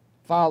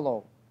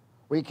 Follow.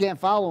 Well, you can't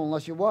follow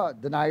unless you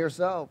what? Deny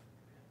yourself.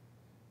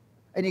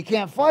 And you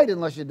can't fight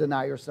unless you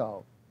deny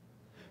yourself.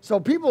 So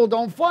people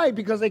don't fight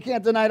because they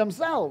can't deny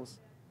themselves.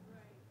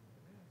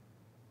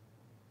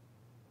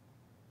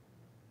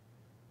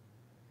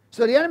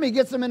 So the enemy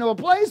gets them into a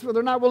place where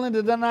they're not willing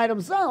to deny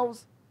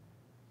themselves.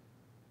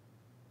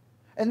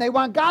 And they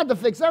want God to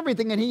fix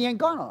everything, and he ain't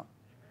gonna.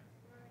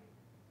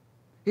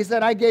 He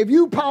said, I gave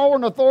you power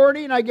and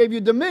authority, and I gave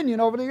you dominion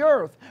over the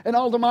earth and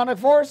all demonic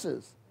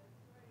forces.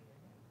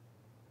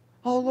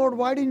 Oh, Lord,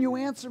 why didn't you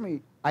answer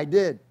me? I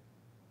did.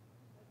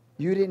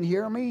 You didn't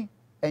hear me,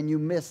 and you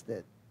missed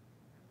it.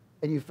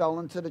 And you fell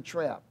into the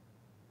trap.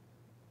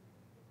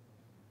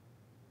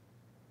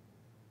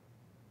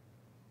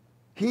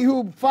 He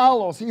who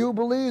follows, he who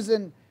believes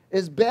and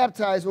is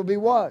baptized will be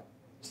what?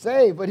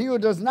 Saved. But he who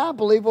does not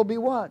believe will be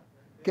what?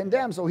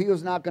 Condemned. So he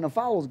who's not going to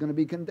follow is going to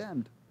be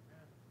condemned.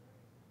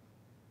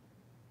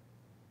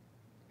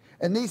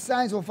 And these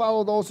signs will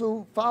follow those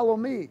who follow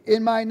me.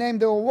 In my name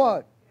they will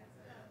what?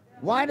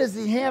 Why does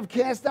he have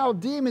cast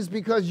out demons?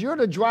 Because you're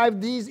to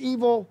drive these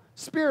evil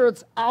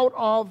spirits out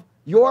of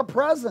your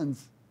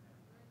presence,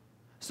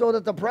 so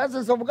that the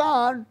presence of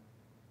God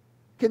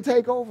can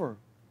take over.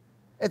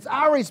 It's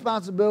our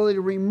responsibility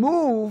to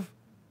remove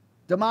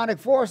demonic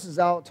forces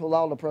out to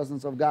allow the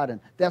presence of God in.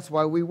 That's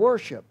why we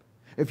worship.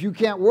 If you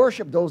can't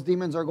worship, those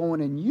demons are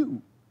going in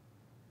you.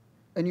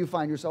 And you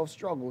find yourself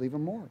struggle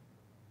even more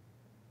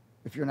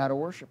if you're not a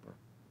worshiper,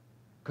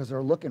 because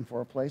they're looking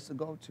for a place to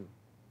go to.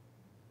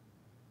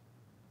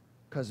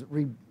 Because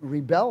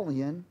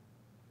rebellion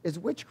is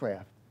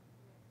witchcraft,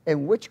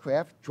 and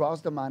witchcraft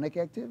draws demonic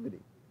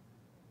activity.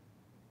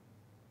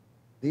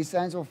 These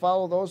signs will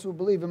follow those who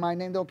believe. In my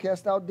name they'll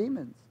cast out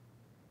demons.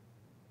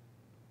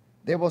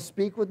 They will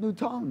speak with new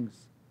tongues.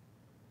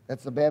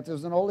 That's the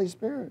baptism in the Holy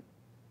Spirit.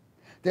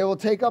 They will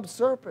take up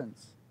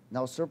serpents.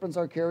 Now serpents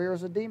are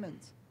carriers of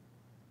demons.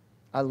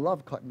 I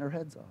love cutting their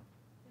heads off.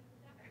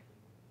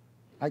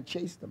 I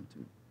chase them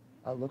too.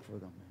 I look for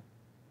them. Man.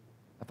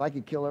 If I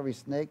could kill every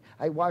snake.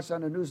 I watched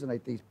on the news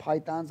tonight these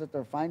pythons that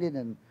they're finding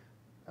in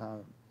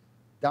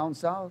down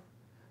south.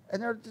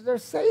 And they're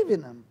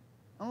saving them.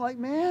 I'm like,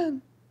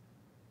 man.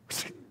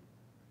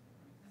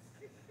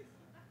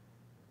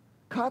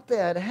 Cut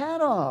that head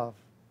off.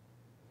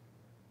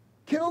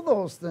 Kill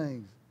those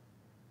things.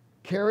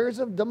 Carriers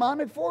of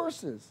demonic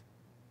forces.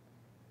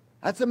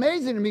 That's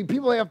amazing to me.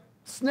 People have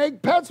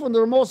snake pets when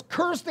they're the most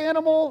cursed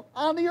animal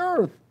on the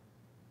earth.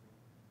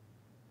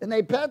 And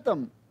they pet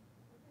them.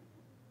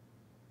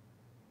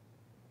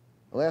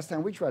 The last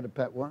time we tried to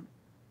pet one,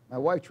 my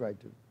wife tried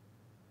to.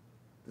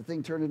 The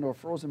thing turned into a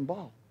frozen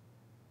ball.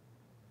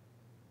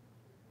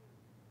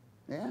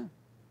 Yeah.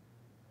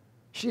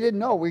 She didn't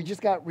know. We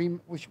just got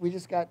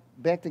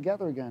back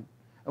together again.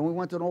 And we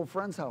went to an old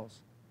friend's house.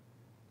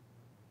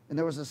 And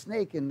there was a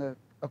snake in the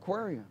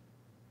aquarium.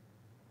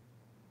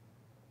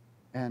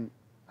 And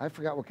I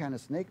forgot what kind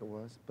of snake it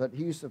was, but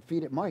he used to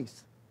feed it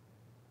mice.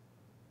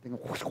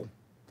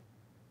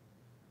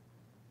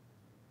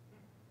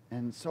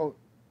 And so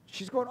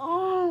she's going,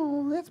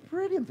 oh, that's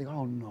pretty. I'm thinking,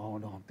 oh, no,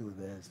 don't do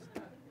this.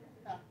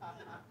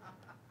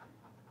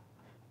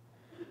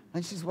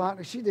 And she's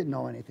walking. She didn't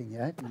know anything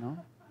yet, you know.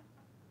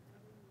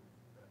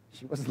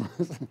 She wasn't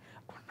listening.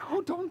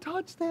 No, don't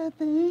touch that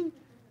thing.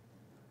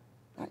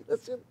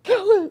 Let's just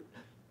kill it.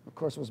 Of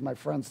course, it was my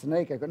friend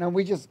Snake. I go, no,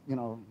 we just, you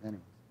know,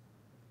 anyway.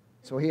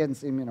 So he hadn't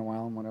seen me in a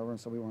while and whatever, and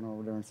so we went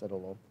over there and said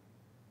hello.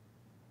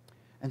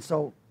 And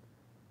so,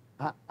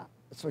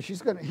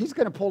 he's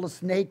gonna pull the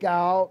snake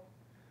out,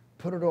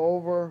 put it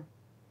over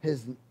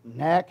his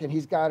neck, and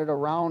he's got it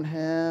around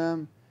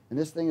him. And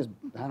this thing is,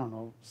 I don't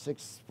know,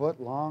 6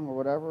 foot long or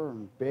whatever,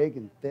 and big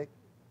and thick,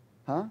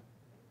 huh?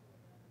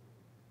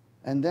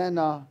 And then,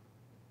 and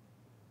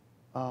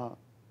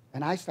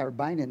I started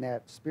binding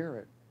that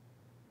spirit,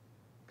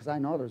 because I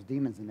know there's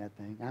demons in that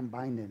thing. I'm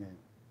binding it.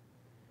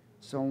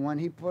 So when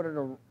he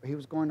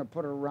was going to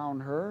put it around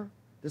her,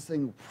 this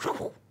thing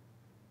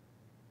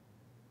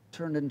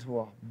turned into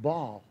a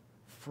ball,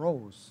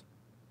 froze.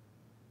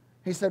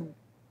 He said,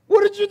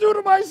 what did you do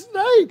to my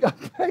snake?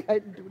 I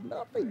didn't do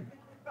nothing.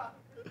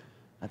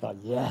 I thought,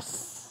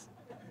 yes.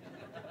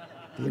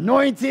 The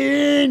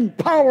anointing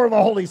power of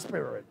the Holy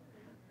Spirit.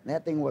 And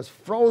that thing was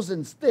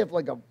frozen stiff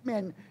like a,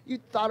 man, you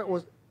thought it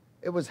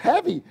was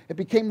heavy. It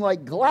became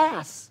like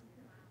glass.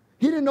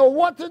 He didn't know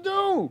what to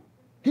do.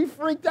 He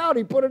freaked out.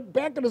 He put it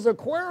back in his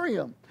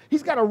aquarium.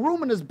 He's got a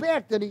room in his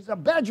back that he's a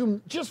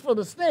bedroom just for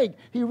the snake.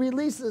 He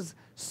releases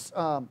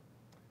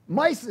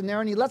mice in there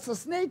and he lets the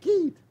snake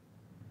eat.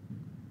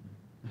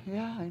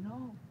 Yeah, I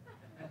know.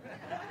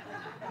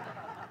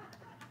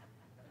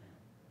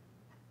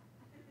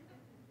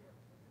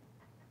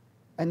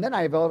 And then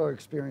I have other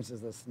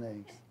experiences with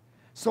snakes.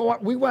 So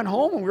we went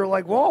home and we were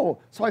like, whoa.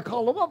 So I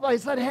called him up. I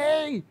said,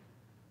 hey.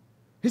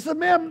 He said,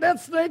 ma'am, that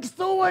snake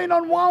still ain't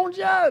unwound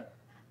yet.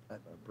 I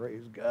thought,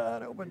 praise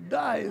God, I hope it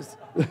dies.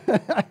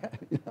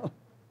 You know?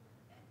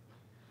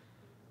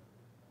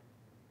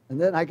 And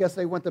then I guess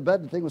they went to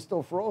bed. The thing was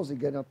still frozen.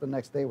 Getting up the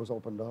next day, it was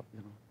opened up, you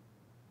know.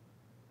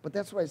 But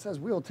that's why it says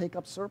we will take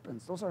up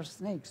serpents. Those are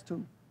snakes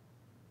too.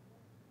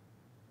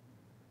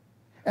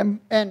 And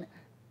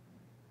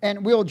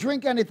we'll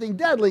drink anything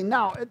deadly.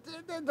 Now, it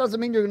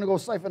doesn't mean you're going to go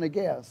siphon a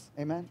gas,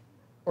 amen?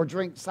 Or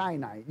drink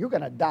cyanide. You're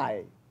going to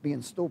die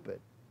being stupid,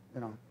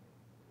 you know.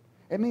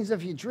 It means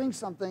if you drink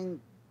something,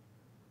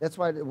 that's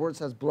why the word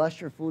says bless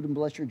your food and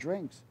bless your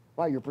drinks.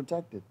 Why? You're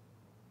protected,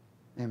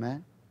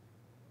 amen?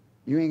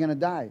 You ain't going to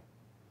die.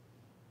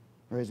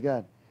 Praise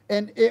God.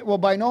 And it will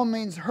by no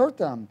means hurt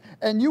them.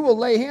 And you will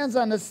lay hands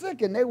on the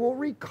sick and they will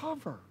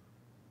recover.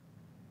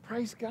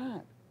 Praise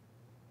God.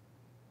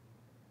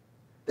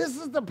 This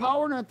is the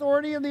power and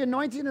authority of the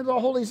anointing of the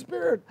Holy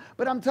Spirit.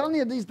 But I'm telling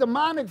you, these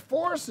demonic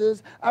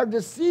forces are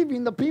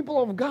deceiving the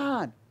people of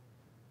God.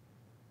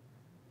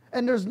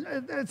 And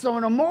it's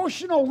an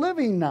emotional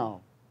living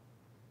now.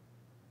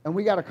 And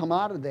we got to come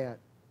out of that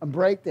and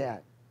break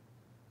that.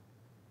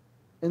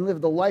 And live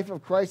the life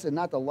of Christ and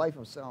not the life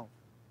of self.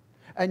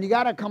 And you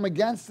got to come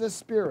against this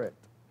spirit.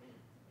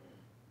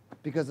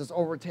 Because it's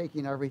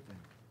overtaking everything.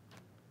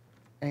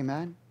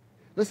 Amen.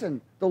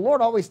 Listen, the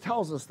Lord always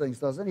tells us things,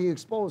 doesn't he? He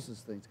exposes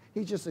things.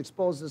 He just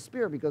exposes the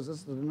spirit because this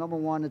is the number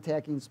one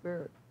attacking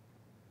spirit.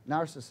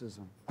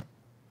 Narcissism.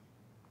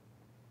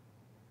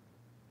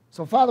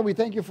 So, Father, we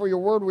thank you for your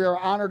word. We are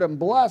honored and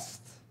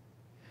blessed.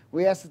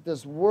 We ask that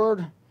this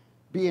word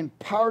be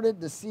imparted,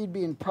 the seed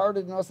be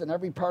imparted in us in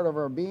every part of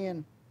our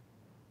being.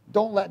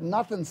 Don't let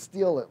nothing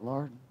steal it,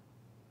 Lord.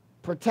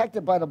 Protect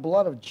it by the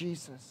blood of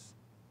Jesus.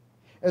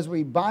 As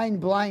we bind,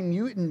 blind,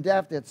 mute, and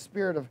deaf that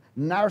spirit of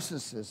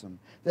narcissism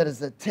that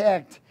has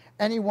attacked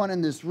anyone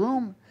in this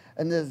room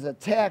and that has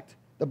attacked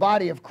the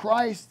body of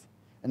Christ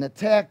and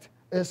attacked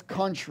this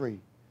country.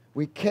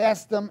 We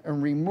cast them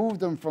and remove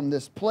them from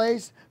this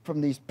place,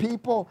 from these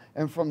people,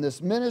 and from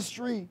this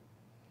ministry,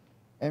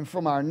 and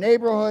from our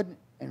neighborhood,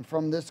 and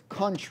from this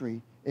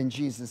country in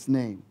Jesus'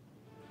 name.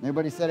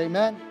 Everybody said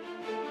amen?